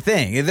that's the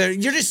thing.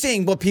 You're just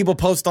seeing what people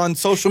post on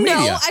social media.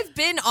 No, I've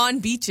been on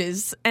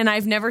beaches and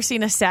I've never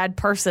seen a sad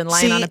person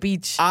lying on a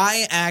beach.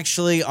 I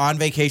actually, on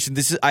vacation,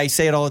 I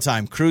say it all the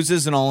time,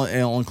 cruises and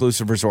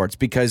all-inclusive resorts,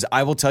 because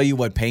I will tell you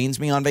what pains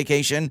me on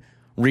vacation,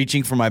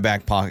 reaching for my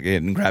back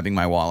pocket and grabbing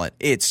my wallet.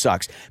 It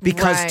sucks.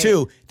 Because,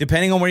 too,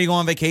 depending on where you go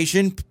on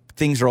vacation,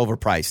 things are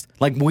overpriced.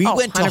 Like, we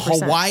went to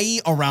 100%. Hawaii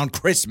around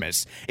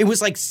Christmas. It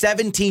was like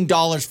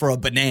 $17 for a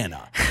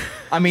banana.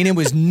 I mean, it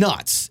was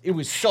nuts. It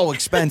was so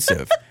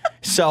expensive.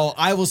 So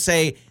I will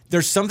say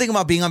there's something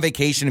about being on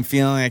vacation and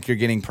feeling like you're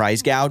getting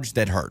price gouged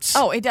that hurts.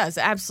 Oh, it does.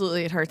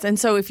 Absolutely, it hurts. And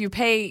so if you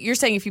pay, you're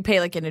saying if you pay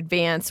like in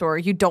advance or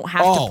you don't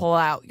have to pull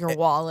out your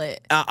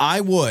wallet.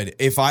 I would.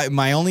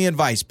 My only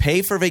advice,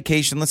 pay for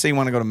vacation. Let's say you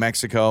want to go to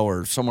Mexico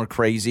or somewhere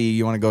crazy.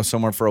 You want to go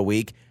somewhere for a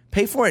week.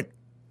 Pay for it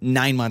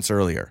 9 months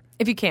earlier.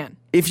 If you can.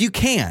 If you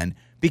can.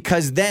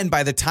 Because then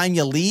by the time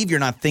you leave, you're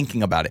not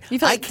thinking about it. You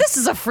feel like this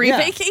is a free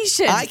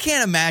vacation. I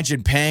can't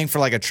imagine paying for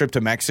like a trip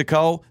to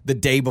Mexico the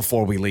day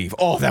before we leave.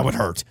 Oh, that would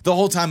hurt. The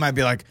whole time I'd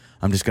be like,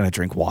 I'm just going to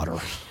drink water.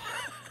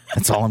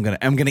 That's all I'm going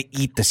to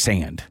eat the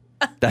sand.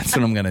 That's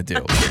what I'm going to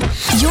do.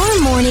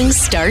 Your mornings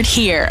start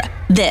here.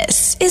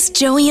 This is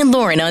Joey and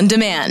Lauren on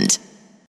Demand.